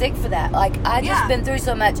too sick for that. Like, I just been through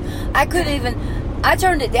so much. I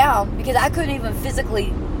turned it down because I couldn't even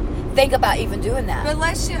physically think about even doing that. But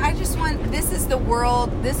this is the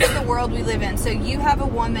world we live in. So you have a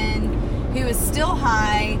woman who is still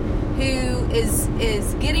high, who is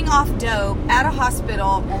getting off dope at a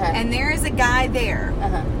hospital, and there is a guy there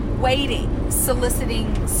waiting,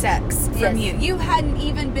 soliciting sex from you. You hadn't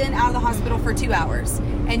even been out of the hospital for 2 hours,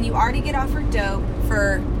 and you already get offered dope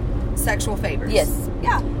for sexual favors. Yes.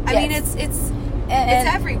 Yeah. I mean, it's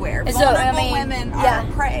everywhere. Vulnerable women are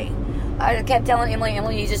prey. I kept telling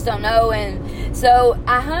Emily, you just don't know. And so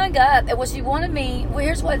I hung up. And what she wanted me,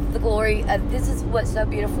 here's what the glory of this is what's so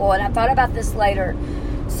beautiful. And I thought about this later.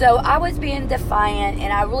 So I was being defiant,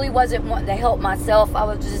 and I really wasn't wanting to help myself. I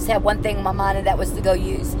was just had one thing in my mind, and that was to go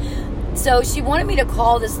use. So she wanted me to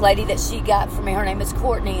call this lady that she got for me. Her name is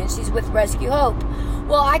Courtney, and she's with Rescue Hope.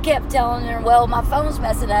 Well, I kept telling her, well, my phone's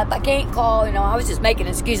messing up. I can't call. You know, I was just making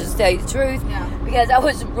excuses, to tell you the truth. Yeah. Because I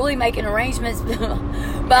was really making arrangements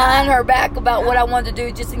behind her back about what I wanted to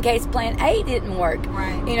do just in case plan A didn't work.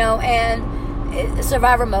 Right. You know, and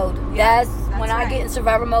survivor mode. Yeah, That's when I get in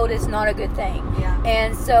survivor mode, it's not a good thing. Yeah.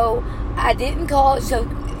 And so I didn't call. So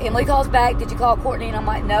Emily calls back, did you call Courtney? And I'm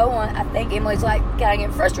like, no. And I think Emily's like, kind of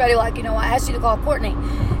getting frustrated, like, you know, I asked you to call Courtney.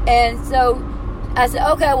 And so I said,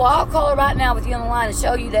 okay, well, I'll call her right now with you on the line and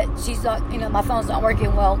show you that she's not, you know, my phone's not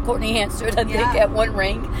working well. Courtney answered, I think, at one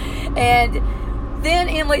ring. And then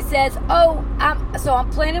Emily says, I'm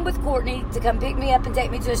planning with Courtney to come pick me up and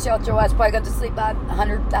take me to a shelter where I was probably going to sleep by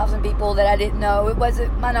 100,000 people that I didn't know. It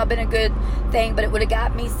might not have been a good thing, but it would have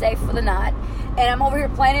got me safe for the night. And I'm over here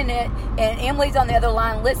planning it, and Emily's on the other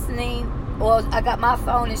line listening. Well, I got my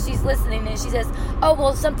phone, and she's listening, and she says, oh,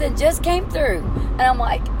 well, something just came through. And I'm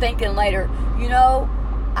like thinking later, you know,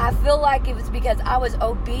 I feel like it was because I was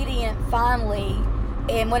obedient finally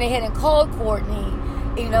and went ahead and called Courtney,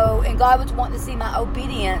 you know, and God was wanting to see my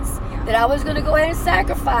obedience, that I was going to go ahead and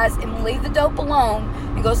sacrifice and leave the dope alone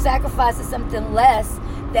and go sacrifice to something less,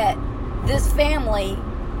 that this family,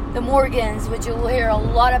 the Morgans, which you'll hear a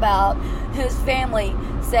lot about, whose family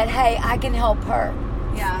said, hey, I can help her.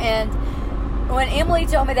 Yeah. And when Emily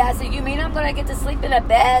told me that, I said, you mean I'm going to get to sleep in a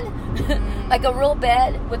bed? Like a real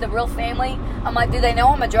bed with a real family? I'm like, do they know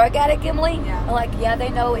I'm a drug addict, Emily? Yeah. I'm like, yeah, they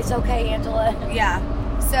know. It's okay, Angela. Yeah.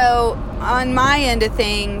 So on my end of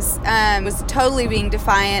things, was totally being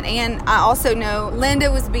defiant. And I also know Linda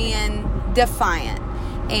was being defiant.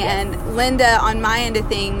 And Linda, on my end of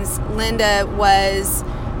things, Linda was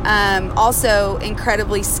also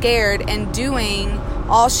incredibly scared and doing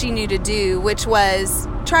all she knew to do, which was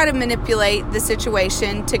try to manipulate the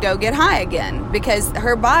situation to go get high again, because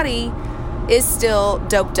her body is still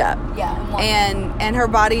doped up. Yeah. And her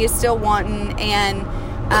body is still wanting.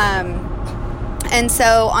 And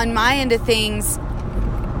so on my end of things,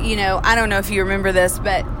 you know, I don't know if you remember this,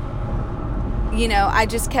 but, you know, I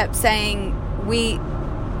just kept saying, we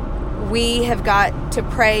have got to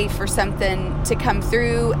pray for something to come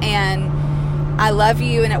through, and I love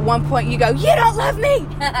you. And at one point you go, you don't love me.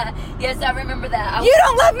 Yes, I remember that. You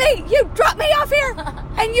don't love me. You dropped me off here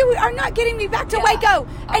and you are not getting me back to Waco,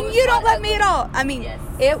 and you don't love me at all. I mean,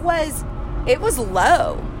 it was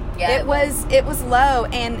low. Yeah, it was low.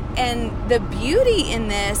 And the beauty in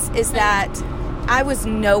this is that I was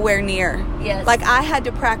nowhere near. Yes. Like, I had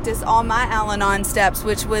to practice all my Al-Anon steps,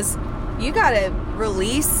 which was, you got to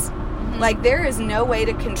release. Like, there is no way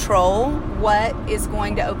to control what is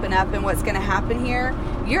going to open up and what's going to happen here.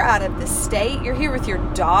 You're out of the state. You're here with your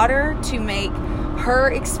daughter to make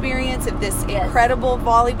her experience of this incredible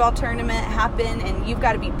volleyball tournament happen, and you've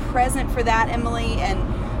got to be present for that, Emily.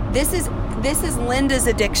 And this is Linda's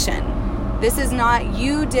addiction. This is not,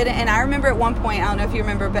 you didn't. And I remember at one point, I don't know if you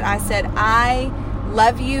remember, but I said, I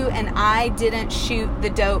love you, and I didn't shoot the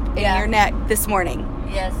dope in your neck this morning.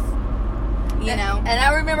 Yes. you know. And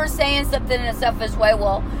I remember saying something in a selfish way,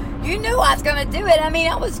 well, you knew I was going to do it. I mean,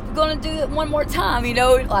 I was going to do it one more time, you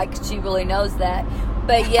know, like she really knows that.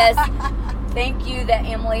 But yes, thank you that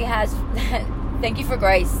Emily has, thank you for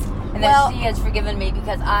grace. And that she has forgiven me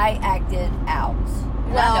because I acted out.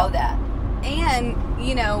 And I know that. And,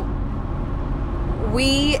 you know,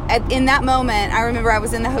 in that moment, I remember I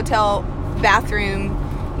was in the hotel bathroom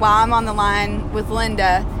while I'm on the line with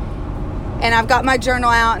Linda, and I've got my journal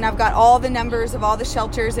out, and I've got all the numbers of all the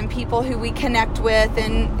shelters and people who we connect with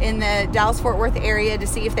in the Dallas-Fort Worth area to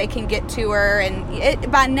see if they can get to her.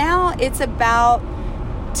 And by now, it's about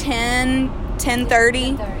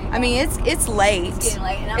 10:30. I mean, it's late. It's getting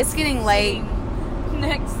late. And it's getting late.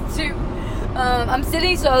 Next to, I'm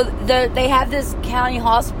sitting, so they have this county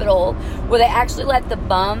hospital where they actually let the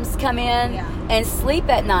bums come in and sleep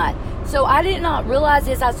at night. So I did not realize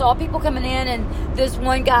this. I saw people coming in, and this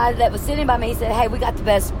one guy that was sitting by me, he said, hey, we got the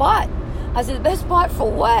best spot. I said, the best spot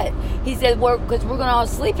for what? He said, because we're going to all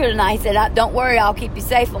sleep here tonight. He said, don't worry, I'll keep you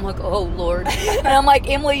safe. I'm like, oh, Lord. And I'm like,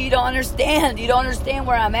 Emily, you don't understand. You don't understand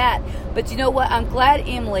where I'm at. But you know what? I'm glad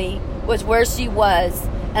Emily was where she was.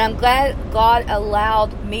 And I'm glad God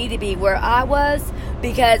allowed me to be where I was,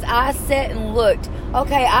 because I sat and looked.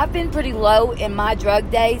 Okay, I've been pretty low in my drug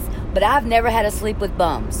days, but I've never had to sleep with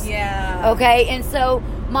bums. Yeah. Okay, and so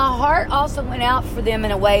my heart also went out for them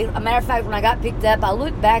in a way. A matter of fact, when I got picked up, I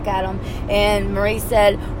looked back at them, and Marie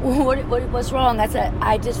said, what's wrong? I said,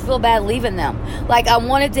 I just feel bad leaving them. Like, I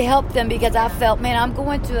wanted to help them because I felt, man, I'm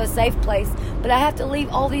going to a safe place, but I have to leave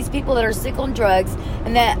all these people that are sick on drugs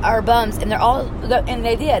and that are bums, and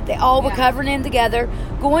they did. They all were covering in together,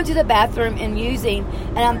 going to the bathroom and using,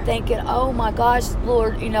 and I'm thinking, oh my gosh,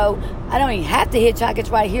 Lord, you know, I don't even have to hitchhike, it's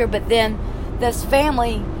right here, but then this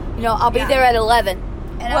family, you know, I'll be there at 11.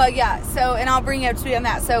 And so, and I'll bring you up to speed on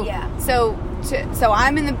that. So, so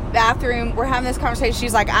I'm in the bathroom, we're having this conversation.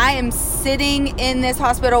 She's like, I am sitting in this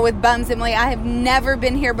hospital with bums, Emily. I have never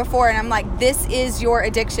been here before. And I'm like, this is your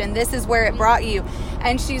addiction. This is where it brought you.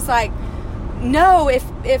 And she's like, no,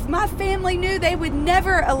 if my family knew, they would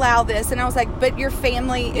never allow this. And I was like, but your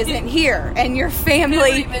family isn't here, and your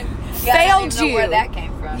family failed you. Where that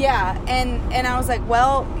came from. Yeah, and I was like,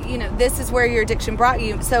 well, you know, this is where your addiction brought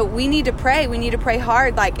you. So we need to pray. We need to pray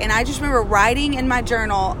hard. Like, and I just remember writing in my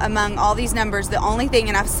journal among all these numbers, the only thing,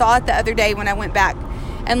 and I saw it the other day when I went back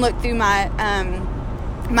and looked through my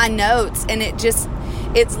my notes, and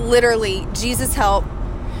it's literally Jesus help,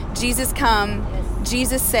 Jesus come,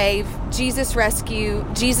 Jesus save, Jesus rescue,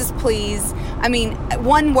 Jesus please. I mean,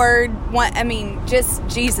 one word, just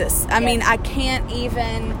Jesus. I mean, I can't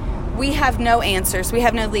even, we have no answers. We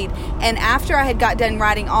have no lead. And after I had got done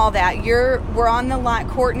writing all that, we're on the line,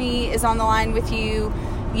 Courtney is on the line with you.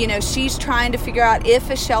 You know, she's trying to figure out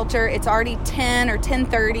if a shelter, it's already 10 or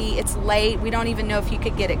 10:30, it's late. We don't even know if you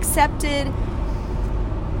could get accepted.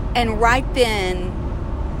 And right then,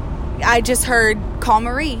 I just heard, call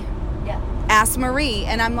Marie. Ask Marie.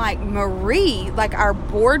 And I'm like, Marie, like our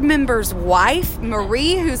board member's wife,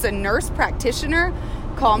 Marie, who's a nurse practitioner,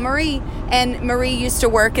 call Marie. And Marie used to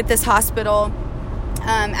work at this hospital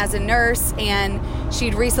as a nurse, and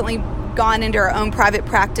she'd recently gone into her own private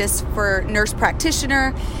practice for nurse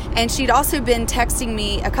practitioner. And she'd also been texting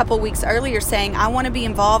me a couple weeks earlier saying, I want to be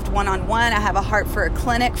involved one-on-one. I have a heart for a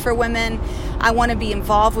clinic for women. I want to be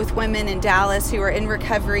involved with women in Dallas who are in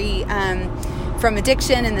recovery from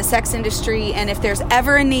addiction in the sex industry, and if there's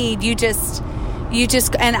ever a need, you just,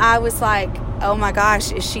 and I was like, oh my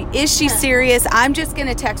gosh, is she serious? I'm just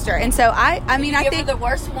gonna text her. And so I think the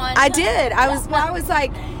worst one. I did. I was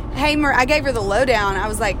like, hey, I gave her the lowdown. I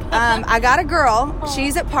was like, I got a girl.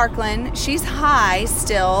 She's at Parkland. She's high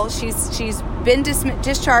still. She's been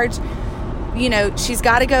discharged. You know, she's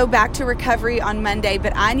got to go back to recovery on Monday,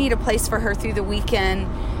 but I need a place for her through the weekend.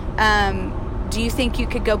 Do you think you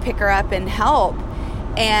could go pick her up and help?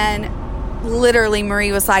 And literally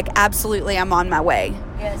Marie was like, absolutely, I'm on my way.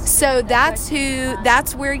 Yes. So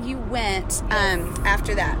that's where you went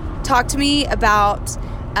after that. Talk to me about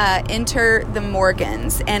Enter the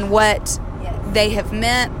Morgans and what they have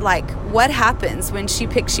meant. Like, what happens when she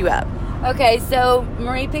picks you up? Okay, so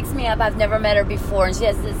Marie picks me up. I've never met her before, and she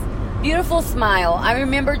has this beautiful smile. I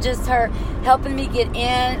remember just her helping me get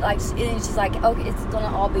in, like, and she's like, okay, it's gonna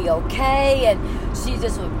all be okay, and she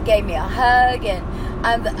just gave me a hug, and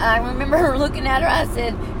I remember her looking at her. I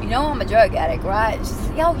said, you know, I'm a drug addict, right? She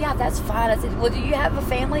said, oh yeah, that's fine. I said, well, do you have a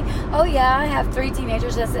family? Oh yeah, I have 3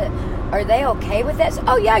 teenagers. I said, are they okay with that? She said,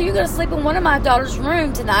 oh yeah, you're gonna sleep in one of my daughter's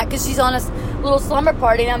room tonight because she's on a little slumber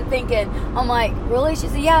party, and I'm like, really? She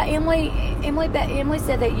said, yeah, Emily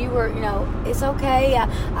said that you were, it's okay.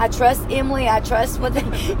 I trust Emily. I trust what they,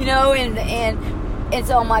 and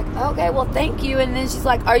so I'm like, okay, well, thank you. And then she's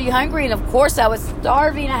like, are you hungry? And of course I was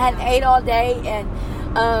starving. I hadn't ate all day.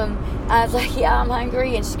 And I was like, yeah, I'm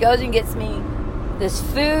hungry. And she goes and gets me this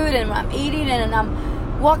food, and I'm eating, and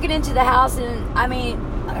I'm walking into the house, and I mean,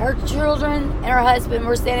 her children and her husband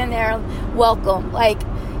were standing there, welcome. Like,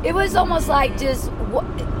 it was almost like just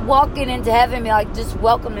walking into heaven, like just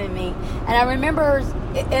welcoming me. And I remember,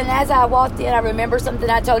 and as I walked in, I remember something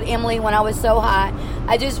I told Emily when I was so high.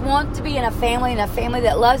 I just want to be in a family, and a family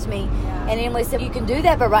that loves me. Yeah. And Emily said, you can do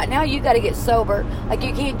that, but right now you got to get sober. Like,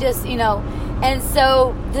 you can't just, And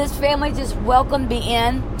so this family just welcomed me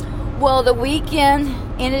in. Well, the weekend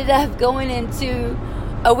ended up going into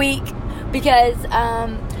a week because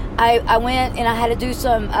I went and I had to do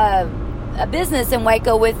some a business in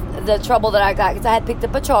Waco with the trouble that I got, because I had picked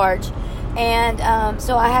up a charge. And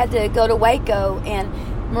so I had to go to Waco, and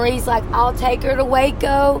Marie's like, I'll take her to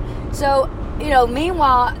Waco. So,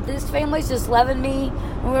 meanwhile, this family's just loving me.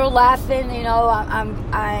 We were laughing,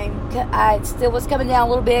 I still was coming down a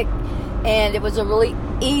little bit, and it was a really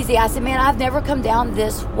easy. I said, man, I've never come down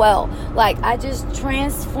this well. Like, I just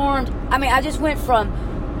transformed. I mean, I just went from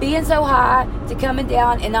being so high to coming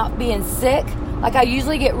down and not being sick. Like, I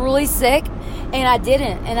usually get really sick, and I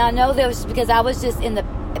didn't. And I know that was because I was just in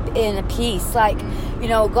a peace. Like,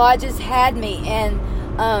 God just had me.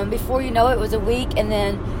 And before you know it, was a week. And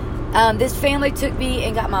then this family took me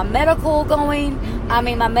and got my medical going. I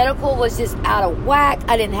mean, my medical was just out of whack.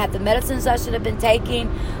 I didn't have the medicines I should have been taking.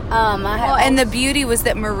 And the beauty was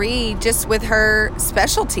that Marie, just with her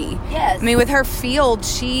specialty, yes, I mean, with her field,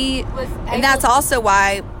 and that's also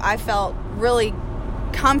why I felt really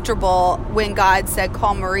comfortable when God said,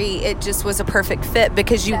 call Marie. It just was a perfect fit,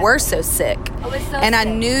 because you were so sick. I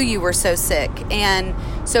knew you were so sick. And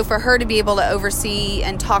so for her to be able to oversee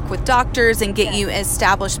and talk with doctors and get you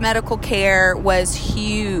established medical care was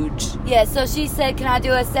huge. Yeah, so she said, can I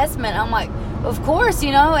do an assessment? I'm like, of course,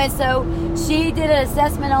 and so she did an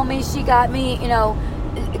assessment on me. She got me,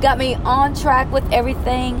 got me on track with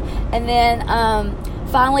everything. And then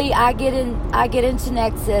finally I get into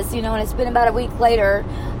Nexus, and it's been about a week later.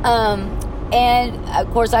 And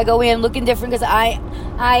of course I go in looking different, because I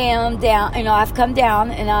am down, I've come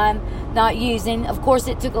down and I'm not using. Of course,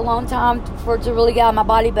 it took a long time for it to really get out of my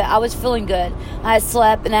body, but I was feeling good. I had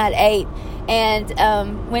slept and I had ate, and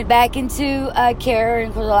went back into care,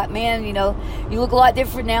 and was like, man, you look a lot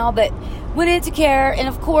different now. But went into care, and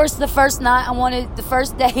of course, the first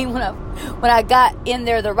day when I got in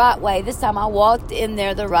there the right way. This time I walked in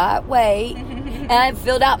there the right way, and I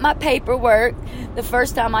filled out my paperwork. The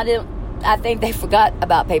first time I didn't. I think they forgot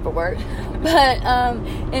about paperwork. But,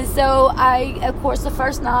 and so of course, the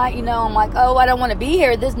first night, I'm like, oh, I don't want to be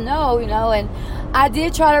here. And I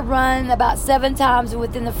did try to run about 7 times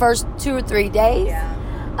within the first 2 or 3 days.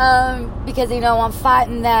 Yeah. Because, I'm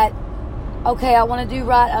fighting that, okay, I want to do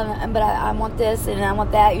right, but I want this and I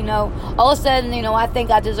want that, all of a sudden, I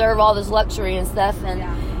think I deserve all this luxury and stuff. And,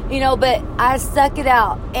 but I stuck it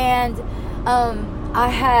out. And, I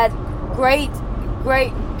had great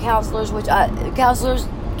counselors,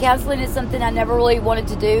 counseling is something I never really wanted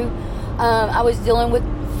to do. I was dealing with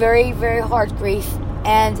very, very hard grief,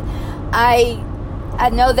 and I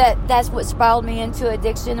know that that's what spiraled me into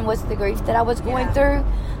addiction, was the grief that I was going through.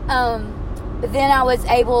 But then I was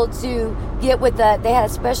able to get with they had a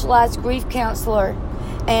specialized grief counselor,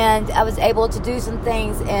 and I was able to do some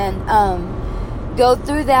things and go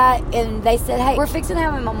through that. And they said, hey, we're fixing to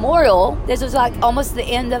have a memorial. This was like almost the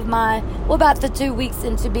end of about the 2 weeks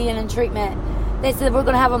into being in treatment. They said, we're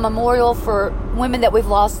going to have a memorial for women that we've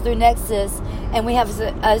lost through Nexus, and we have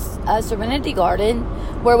a Serenity Garden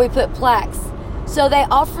where we put plaques. So they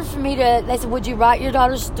offered for me they said, would you write your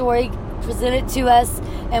daughter's story, present it to us,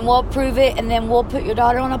 and we'll approve it, and then we'll put your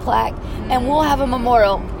daughter on a plaque, and we'll have a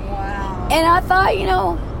memorial. Wow. And I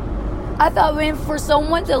thought, man, for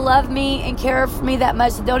someone to love me and care for me that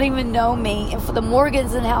much, that don't even know me, and for the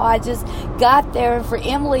Morgans and how I just got there, and for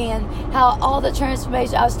Emily and how all the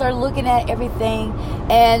transformation, I started looking at everything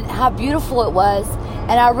and how beautiful it was.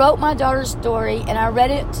 And I wrote my daughter's story, and I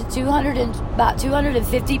read it to about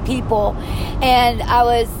 250 people,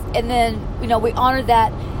 and then we honored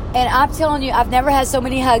that. And I'm telling you, I've never had so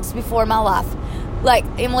many hugs before in my life. Like,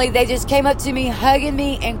 Emily, they just came up to me, hugging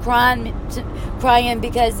me and crying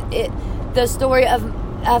because the story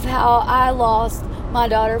of how I lost my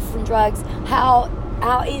daughter from drugs, how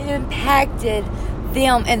it impacted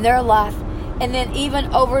them in their life. And then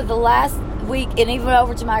even over the last week, and even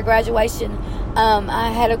over to my graduation,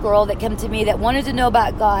 I had a girl that came to me that wanted to know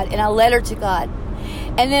about God, and I led her to God.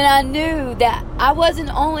 And then I knew that I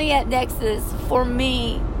wasn't only at Nexus for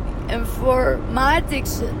me and for my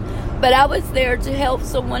addiction, but I was there to help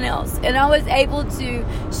someone else. And I was able to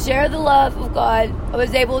share the love of God.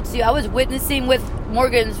 I was witnessing with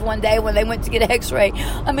Morgan's one day when they went to get an x-ray.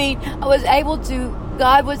 God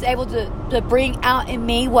was able to bring out in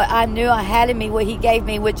me what I knew I had in me, what he gave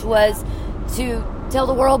me, which was to tell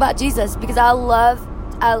the world about Jesus, because I love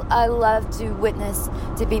to witness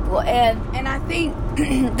to people. And I think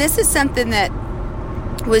this is something that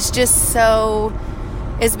was just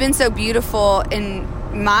it's been so beautiful in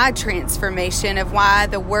my transformation of why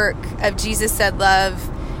the work of Jesus Said Love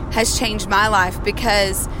has changed my life,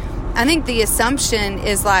 because I think the assumption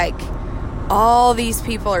is like all these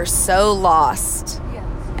people are so lost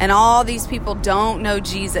and all these people don't know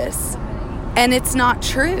Jesus. And it's not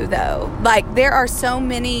true, though. Like, there are so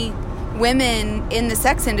many women in the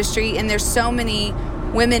sex industry, and there's so many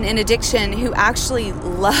women in addiction who actually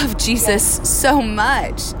love Jesus so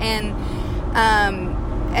much and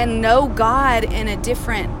know God in a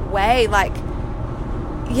different way. Like,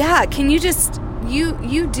 can you just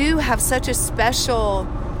you do have such a special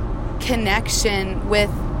connection with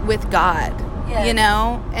God, you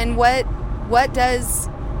know? And what does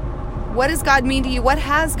God mean to you? What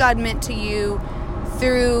has God meant to you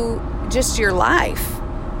through just your life?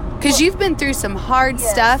 Because you've been through some hard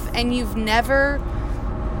stuff, and you've never,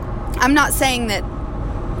 I'm not saying that,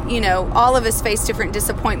 you know, all of us face different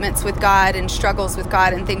disappointments with God and struggles with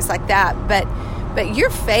God and things like that, but your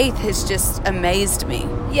faith has just amazed me.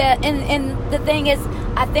 Yeah, and the thing is,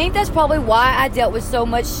 I think that's probably why I dealt with so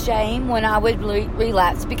much shame when I would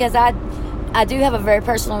relapse, because I do have a very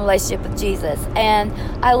personal relationship with Jesus, and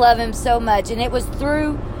I love him so much. And it was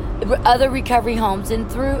through other recovery homes and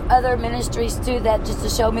through other ministries too, that just to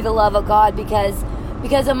show me the love of God, because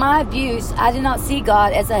of my abuse, I did not see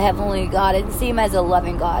God as a heavenly God. I didn't see him as a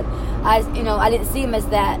loving God. I didn't see him as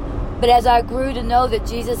that. But as I grew to know that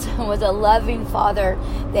Jesus was a loving Father,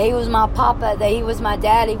 that he was my papa, that he was my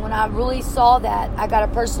daddy, when I really saw that, I got a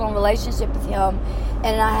personal relationship with him,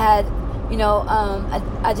 and I had,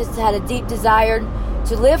 I just had a deep desire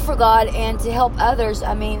to live for God and to help others.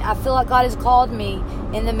 I mean, I feel like God has called me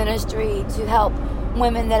in the ministry to help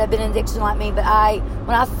women that have been in addiction like me. But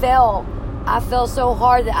when I fell so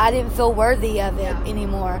hard that I didn't feel worthy of it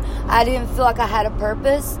anymore. I didn't feel like I had a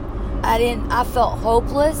purpose. I felt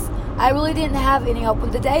hopeless. I really didn't have any hope.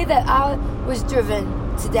 The day that I was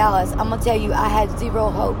driven to Dallas, I'm going to tell you, I had zero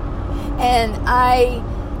hope. And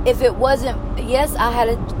if it wasn't, I had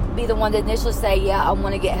to be the one to initially say, I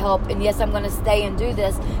want to get help, and yes, I'm going to stay and do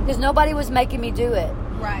this, because nobody was making me do it.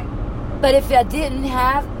 Right. But if I didn't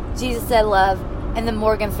have Jesus Said Love and the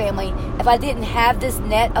Morgan family, if I didn't have this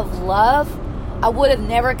net of love, I would have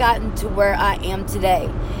never gotten to where I am today.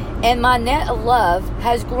 And my net of love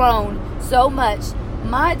has grown so much.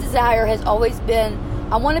 My desire has always been,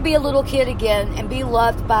 I want to be a little kid again and be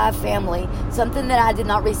loved by a family, something that I did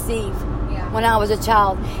not receive when I was a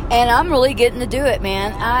child. And I'm really getting to do it,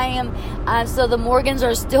 man. So the Morgans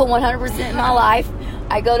are still 100% in my life.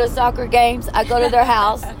 I go to soccer games. I go to their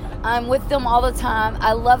house. I'm with them all the time.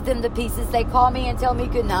 I love them to pieces. They call me and tell me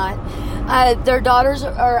good night. Their daughters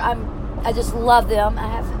I just love them. I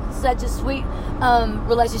have such a sweet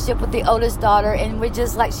relationship with the oldest daughter, and we're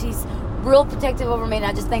just like, she's real protective over me, and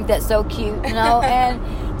I just think that's so cute,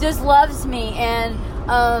 and just loves me. And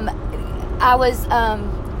I was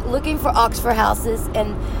looking for Oxford houses,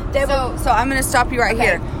 and so I'm going to stop you right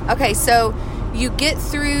here. Okay, so you get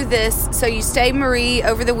through this. So you stay Marie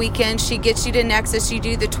over the weekend. She gets you to Nexus. You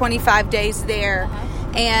do the 25 days there.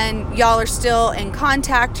 And y'all are still in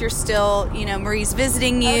contact. You're still, Marie's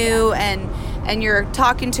visiting you, and you're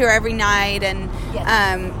talking to her every night. And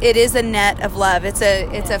it is a net of love. It's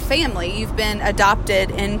a family. You've been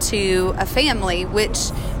adopted into a family,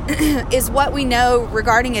 which is what we know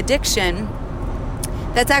regarding addiction.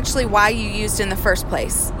 That's actually why you used in the first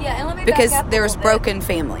place. Yeah, and let me because back up there was broken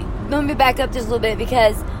family. Let me back up just a little bit,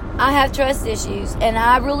 because I have trust issues, and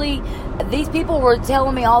these people were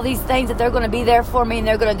telling me all these things, that they're going to be there for me and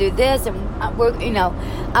they're going to do this, and I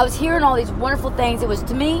was hearing all these wonderful things. It was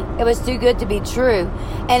too good to be true.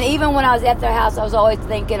 And even when I was at their house, I was always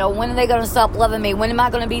thinking, when are they going to stop loving me? When am I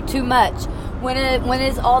going to be too much? When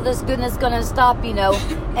is all this goodness going to stop?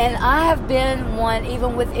 And I have been one,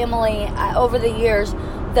 even with Emily, over the years.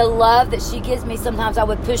 The love that she gives me, sometimes I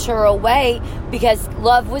would push her away because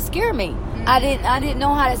love would scare me. I didn't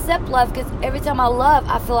know how to accept love, because every time I love,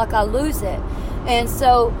 I feel like I lose it. And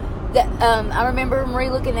so I remember Marie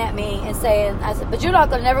looking at me and saying, I said, but you're not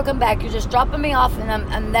going to never come back. You're just dropping me off,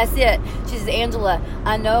 and that's it. She says, Angela,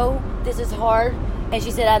 I know this is hard. And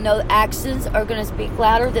she said, I know actions are going to speak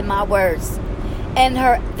louder than my words. And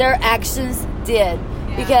their actions did.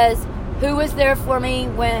 Yeah. Because who was there for me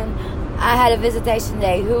when I had a visitation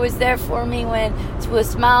day? Who was there for me with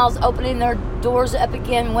smiles opening their doors up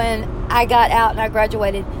again when I got out and I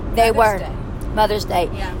graduated? They were. Mother's Day.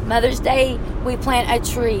 Yeah. Mother's Day, we plant a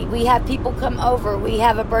tree. We have people come over. We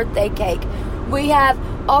have a birthday cake. We have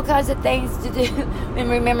all kinds of things to do in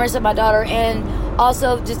remembrance of my daughter. And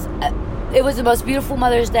also just, it was the most beautiful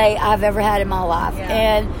Mother's Day I've ever had in my life.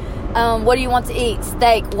 Yeah. And what do you want to eat?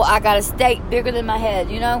 Steak. Well, I got a steak bigger than my head,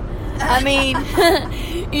 you know? I mean,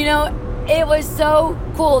 you know, it was so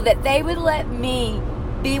cool that they would let me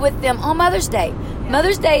be with them on Mother's Day.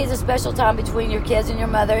 Mother's Day is a special time between your kids and your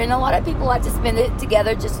mother, and a lot of people like to spend it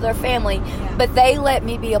together, just their family, but they let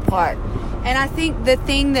me be a part. And I think the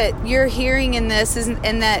thing that you're hearing in this is,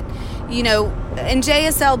 and that, you know, and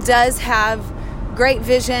JSL does have great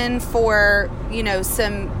vision for, you know,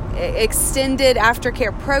 some extended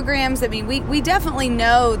aftercare programs. I mean, we definitely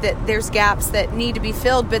know that there's gaps that need to be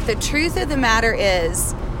filled, but the truth of the matter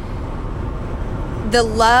is the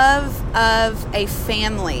love of a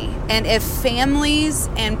family. And if families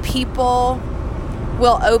and people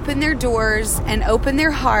will open their doors and open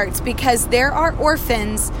their hearts, because there are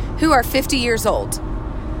orphans who are 50 years old.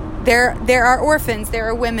 There are orphans, there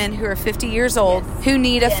are women who are 50 years old who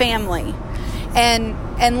need a family.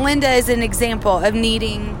 And Linda is an example of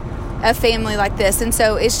needing a family like this. And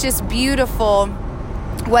so it's just beautiful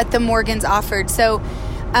what the Morgans offered. So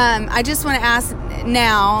I just want to ask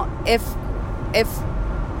now if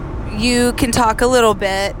you can talk a little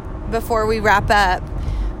bit before we wrap up.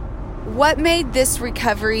 What made this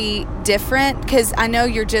recovery different? Because I know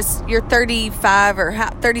you're 35 or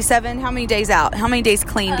 37. How many days out? How many days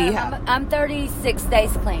clean do you have? I'm 36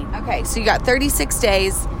 days clean. Okay, so you got 36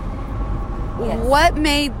 days. Yes. What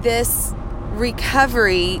made this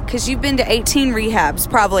recovery, because you've been to 18 rehabs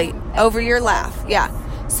probably over your life. Yeah.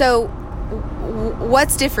 So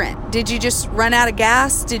what's different? Did you just run out of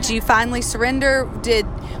gas? Did you finally surrender?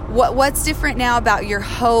 What's different now about your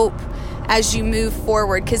hope as you move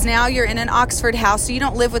forward? Because now you're in an Oxford house, so you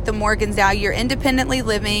don't live with the Morgans now. You're independently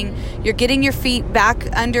living. You're getting your feet back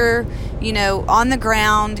under, you know, on the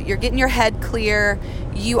ground. You're getting your head clear.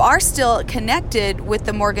 You are still connected with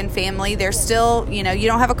the Morgan family. They're still, you know, you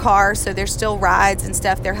don't have a car, so there's still rides and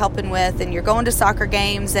stuff they're helping with, and you're going to soccer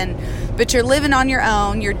games, but you're living on your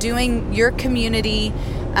own. You're doing your community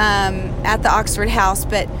at the Oxford house.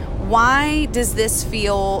 But why does this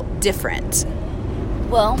feel different?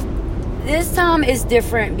 Well, this time is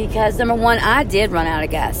different because, number one, I did run out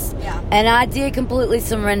of gas. Yeah. And I did completely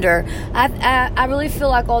surrender. I really feel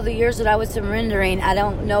like all the years that I was surrendering, I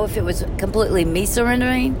don't know if it was completely me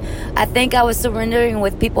surrendering. I think I was surrendering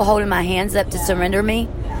with people holding my hands up to surrender me.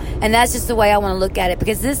 And that's just the way I want to look at it.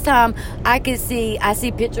 Because this time, I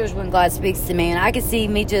see pictures when God speaks to me. And I could see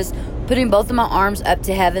me just putting both of my arms up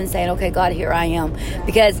to heaven saying, okay, God, here I am. Yeah.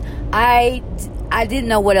 Because I didn't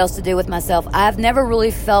know what else to do with myself. I've never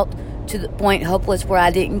really felt to the point hopeless where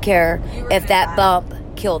I didn't care if that bump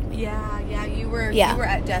killed me. You were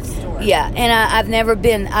at death's door. Yeah, and I've never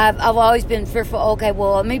been, I've always been fearful, okay,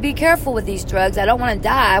 well, let me be careful with these drugs. I don't want to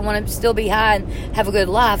die. I want to still be high and have a good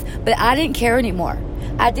life. But I didn't care anymore.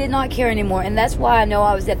 I did not care anymore, and that's why I know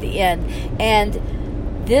I was at the end. And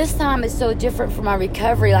this time is so different for my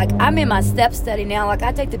recovery. Like, I'm in my step study now. Like,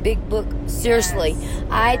 I take the big book seriously. Yes.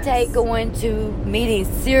 I take going to meetings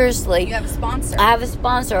seriously. You have a sponsor. I have a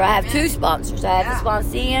sponsor. I have two sponsors. I have a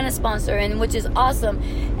sponsee and a sponsor, and which is awesome.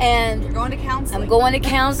 And you're going to counseling. I'm going to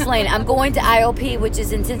counseling. I'm going to IOP, which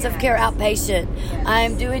is intensive care outpatient. Yes.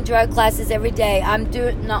 I'm doing drug classes every day.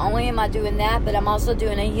 Not only am I doing that, but I'm also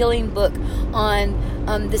doing a healing book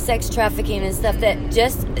on the sex trafficking and stuff that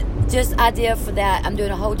just idea for that. I'm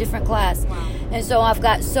doing a whole different class. Wow. And so I've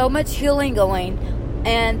got so much healing going.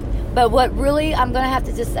 But what really, I'm going to have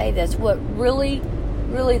to just say this, what really,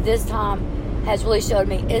 really this time has really showed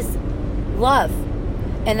me is love.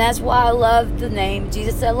 And that's why I love the name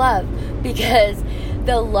Jesus Said Love. Because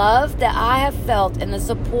the love that I have felt and the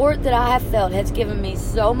support that I have felt has given me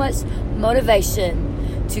so much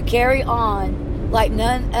motivation to carry on like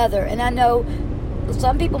none other. And I know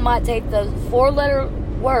some people might take the 4-letter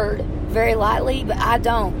word very lightly, but I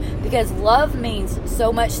don't, because love means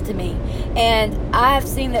so much to me. And I have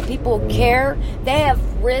seen that people care. They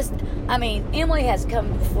have risked. I mean, Emily has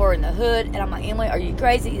come before in the hood, and I'm like, Emily, are you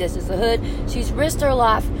crazy? This is the hood. She's risked her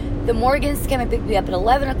life. The Morgans came and picked me up at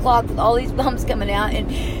 11 o'clock with all these bumps coming out,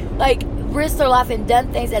 and like, risked their life and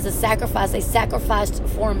done things as a sacrifice. They sacrificed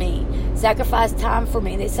for me, sacrificed time for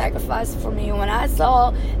me. They sacrificed for me. And when I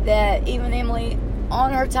saw that even Emily,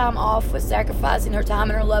 on her time off, was sacrificing her time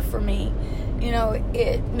and her love for me, you know,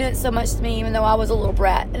 it meant so much to me, even though I was a little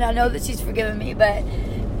brat. And I know that she's forgiven me, but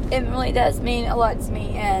it really does mean a lot to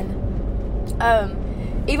me. And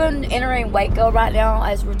even entering Waco right now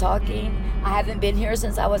as we're talking, I haven't been here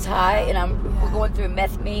since I was high, and we're going through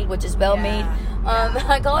meth mead, which is bell mead.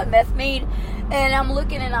 I call it meth mead. And I'm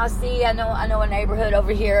looking and I know a neighborhood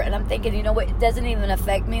over here, and I'm thinking, you know what, it doesn't even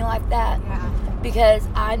affect me like that. Because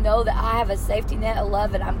I know that I have a safety net of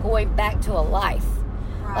love, and I'm going back to a life.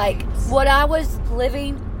 Right. Like, what I was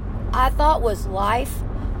living, I thought was life,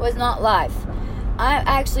 was not life. I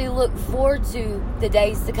actually look forward to the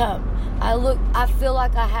days to come. I feel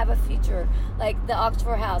like I have a future. Like the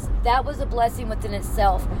Oxford House, that was a blessing within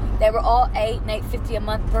itself. They were all $8 and $8.50 a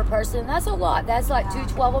month per person. That's a lot. That's like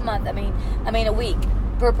 $212 a month. I mean a week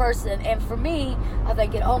per person. And for me, I'm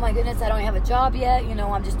thinking, oh my goodness, I don't have a job yet. You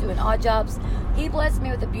know, I'm just doing odd jobs. He blessed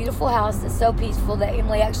me with a beautiful house that's so peaceful that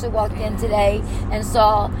Emily actually walked in today and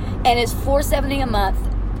saw, and it's $470 a month,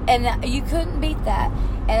 and you couldn't beat that.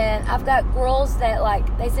 And I've got girls that, like,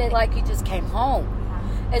 they say, like, you just came home.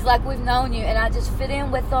 It's like we've known you, and I just fit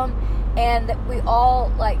in with them, and that we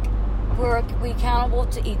all, like, we accountable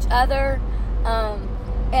to each other,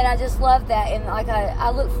 and I just love that. And like I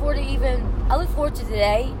look forward to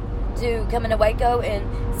today, to coming to Waco and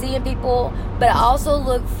seeing people, but I also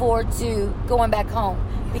look forward to going back home,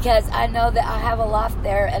 because I know that I have a life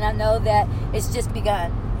there, and I know that it's just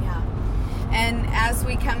begun. Yeah. And as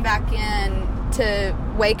we come back in to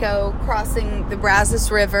Waco, crossing the Brazos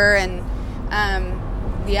River, and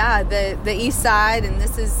the east side, and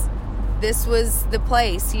this was the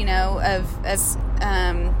place, you know, of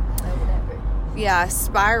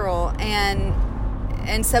Spiral,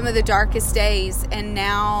 and some of the darkest days. And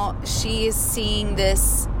now she is seeing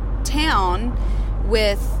this town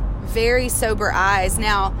with very sober eyes.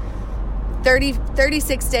 Now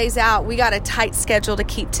 36 days out, we got a tight schedule to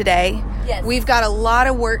keep today. Yes. We've got a lot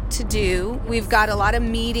of work to do. We've got a lot of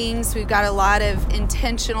meetings. We've got a lot of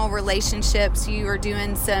intentional relationships. You are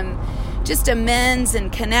doing some just amends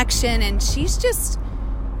and connection, and she's just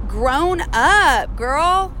grown up,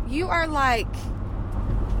 girl. You are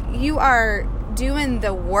doing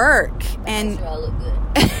the work, and I look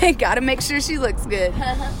good. Gotta make sure she looks good.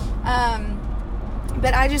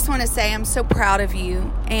 But I just want to say I'm so proud of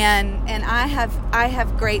you, and I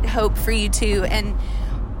have great hope for you too. And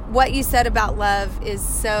what you said about love is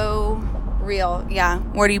so real. Yeah.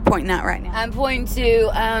 What are you pointing at right now? I'm pointing to,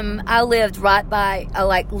 I lived right by,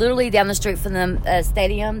 literally down the street from the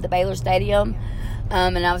stadium, the Baylor Stadium.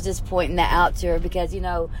 And I was just pointing that out to her, because, you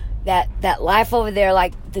know, that life over there,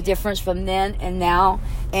 like the difference from then and now.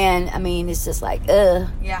 And I mean, it's just like, yeah.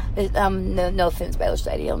 No offense, Baylor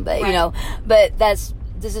Stadium, but, right. You know, but this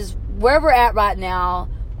is where we're at right now.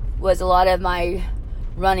 Was a lot of my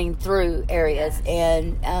running through areas. Yes.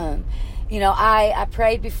 And, you know, I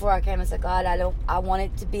prayed before I came and said, God, I want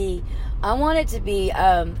it to be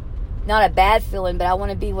not a bad feeling, but I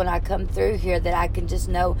want to be, when I come through here, that I can just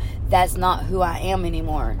know that's not who I am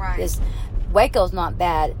anymore. Right. Waco's not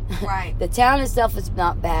bad. Right. The town itself is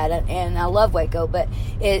not bad, and I love Waco, but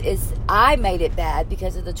I made it bad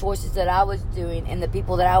because of the choices that I was doing and the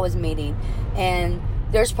people that I was meeting. And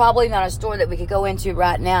there's probably not a store that we could go into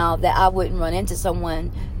right now that I wouldn't run into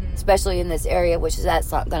someone, especially in this area,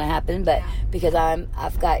 that's not going to happen, but because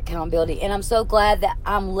I've got accountability, and I'm so glad that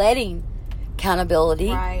I'm letting accountability.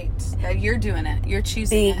 Right. You're doing it. You're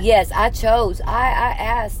choosing it. Yes, I chose. I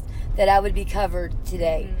asked that I would be covered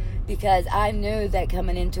today. Because I knew that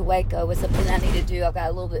coming into Waco was something I needed to do. I've got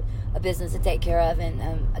a little bit of business to take care of, and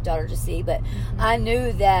a daughter to see. But I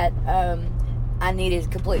knew that I needed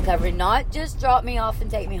complete covering. Not just drop me off and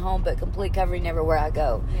take me home, but complete covering everywhere I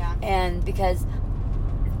go. Yeah. And because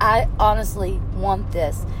I honestly want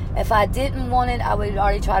this. If I didn't want it, I would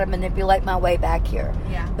already try to manipulate my way back here.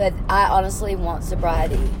 Yeah. But I honestly want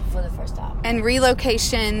sobriety for the first time. And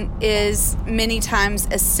relocation is many times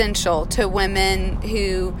essential to women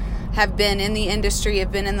who have been in the industry,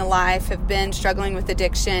 have been in the life, have been struggling with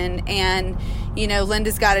addiction. And, you know,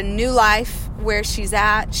 Linda's got a new life where she's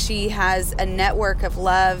at. She has a network of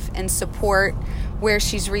love and support where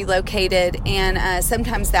she's relocated. And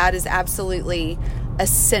sometimes that is absolutely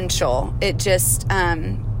essential. It just,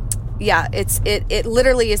 it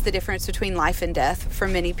literally is the difference between life and death for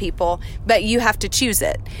many people, but you have to choose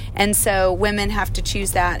it. And so women have to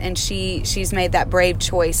choose that, and she's made that brave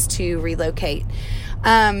choice to relocate.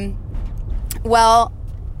 Well,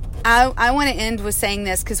 I want to end with saying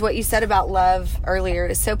this, because what you said about love earlier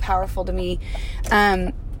is so powerful to me.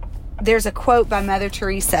 There's a quote by Mother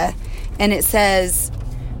Teresa, and it says,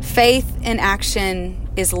 "Faith in action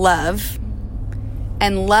is love,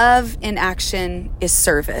 and love in action is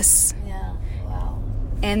service." Yeah. Wow.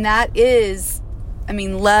 And that is, I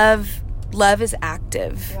mean, love is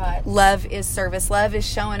active. Right. Love is service. Love is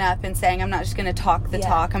showing up and saying, I'm not just going to talk the Yeah.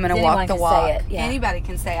 talk, I'm going to Anyone walk the can walk. say it, yeah. Anybody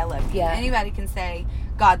can say I love you. Yeah. Anybody can say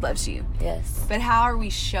God loves you. Yes. But how are we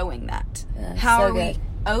showing that? Yeah, How so are good. we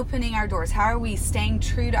opening our doors? How are we staying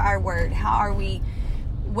true to our word? How are we,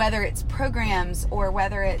 whether it's programs or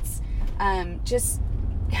whether it's just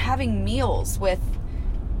having meals with,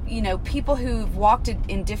 people who've walked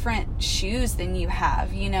in different shoes than you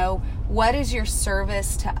have? What does your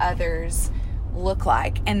service to others look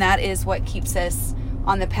like? And that is what keeps us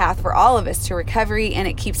on the path for all of us to recovery, and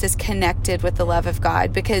it keeps us connected with the love of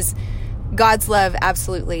God, because God's love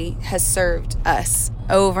absolutely has served us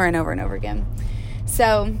over and over and over again.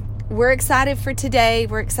 So we're excited for today.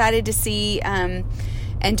 We're excited to see and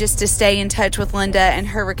just to stay in touch with Linda and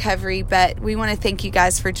her recovery. But we want to thank you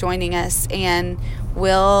guys for joining us, and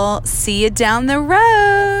we'll see you down the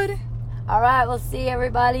road. All right, we'll see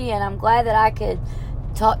everybody, and I'm glad that I could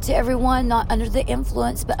talk to everyone, not under the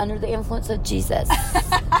influence, but under the influence of Jesus.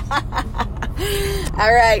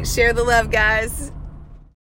 All right, share the love, guys.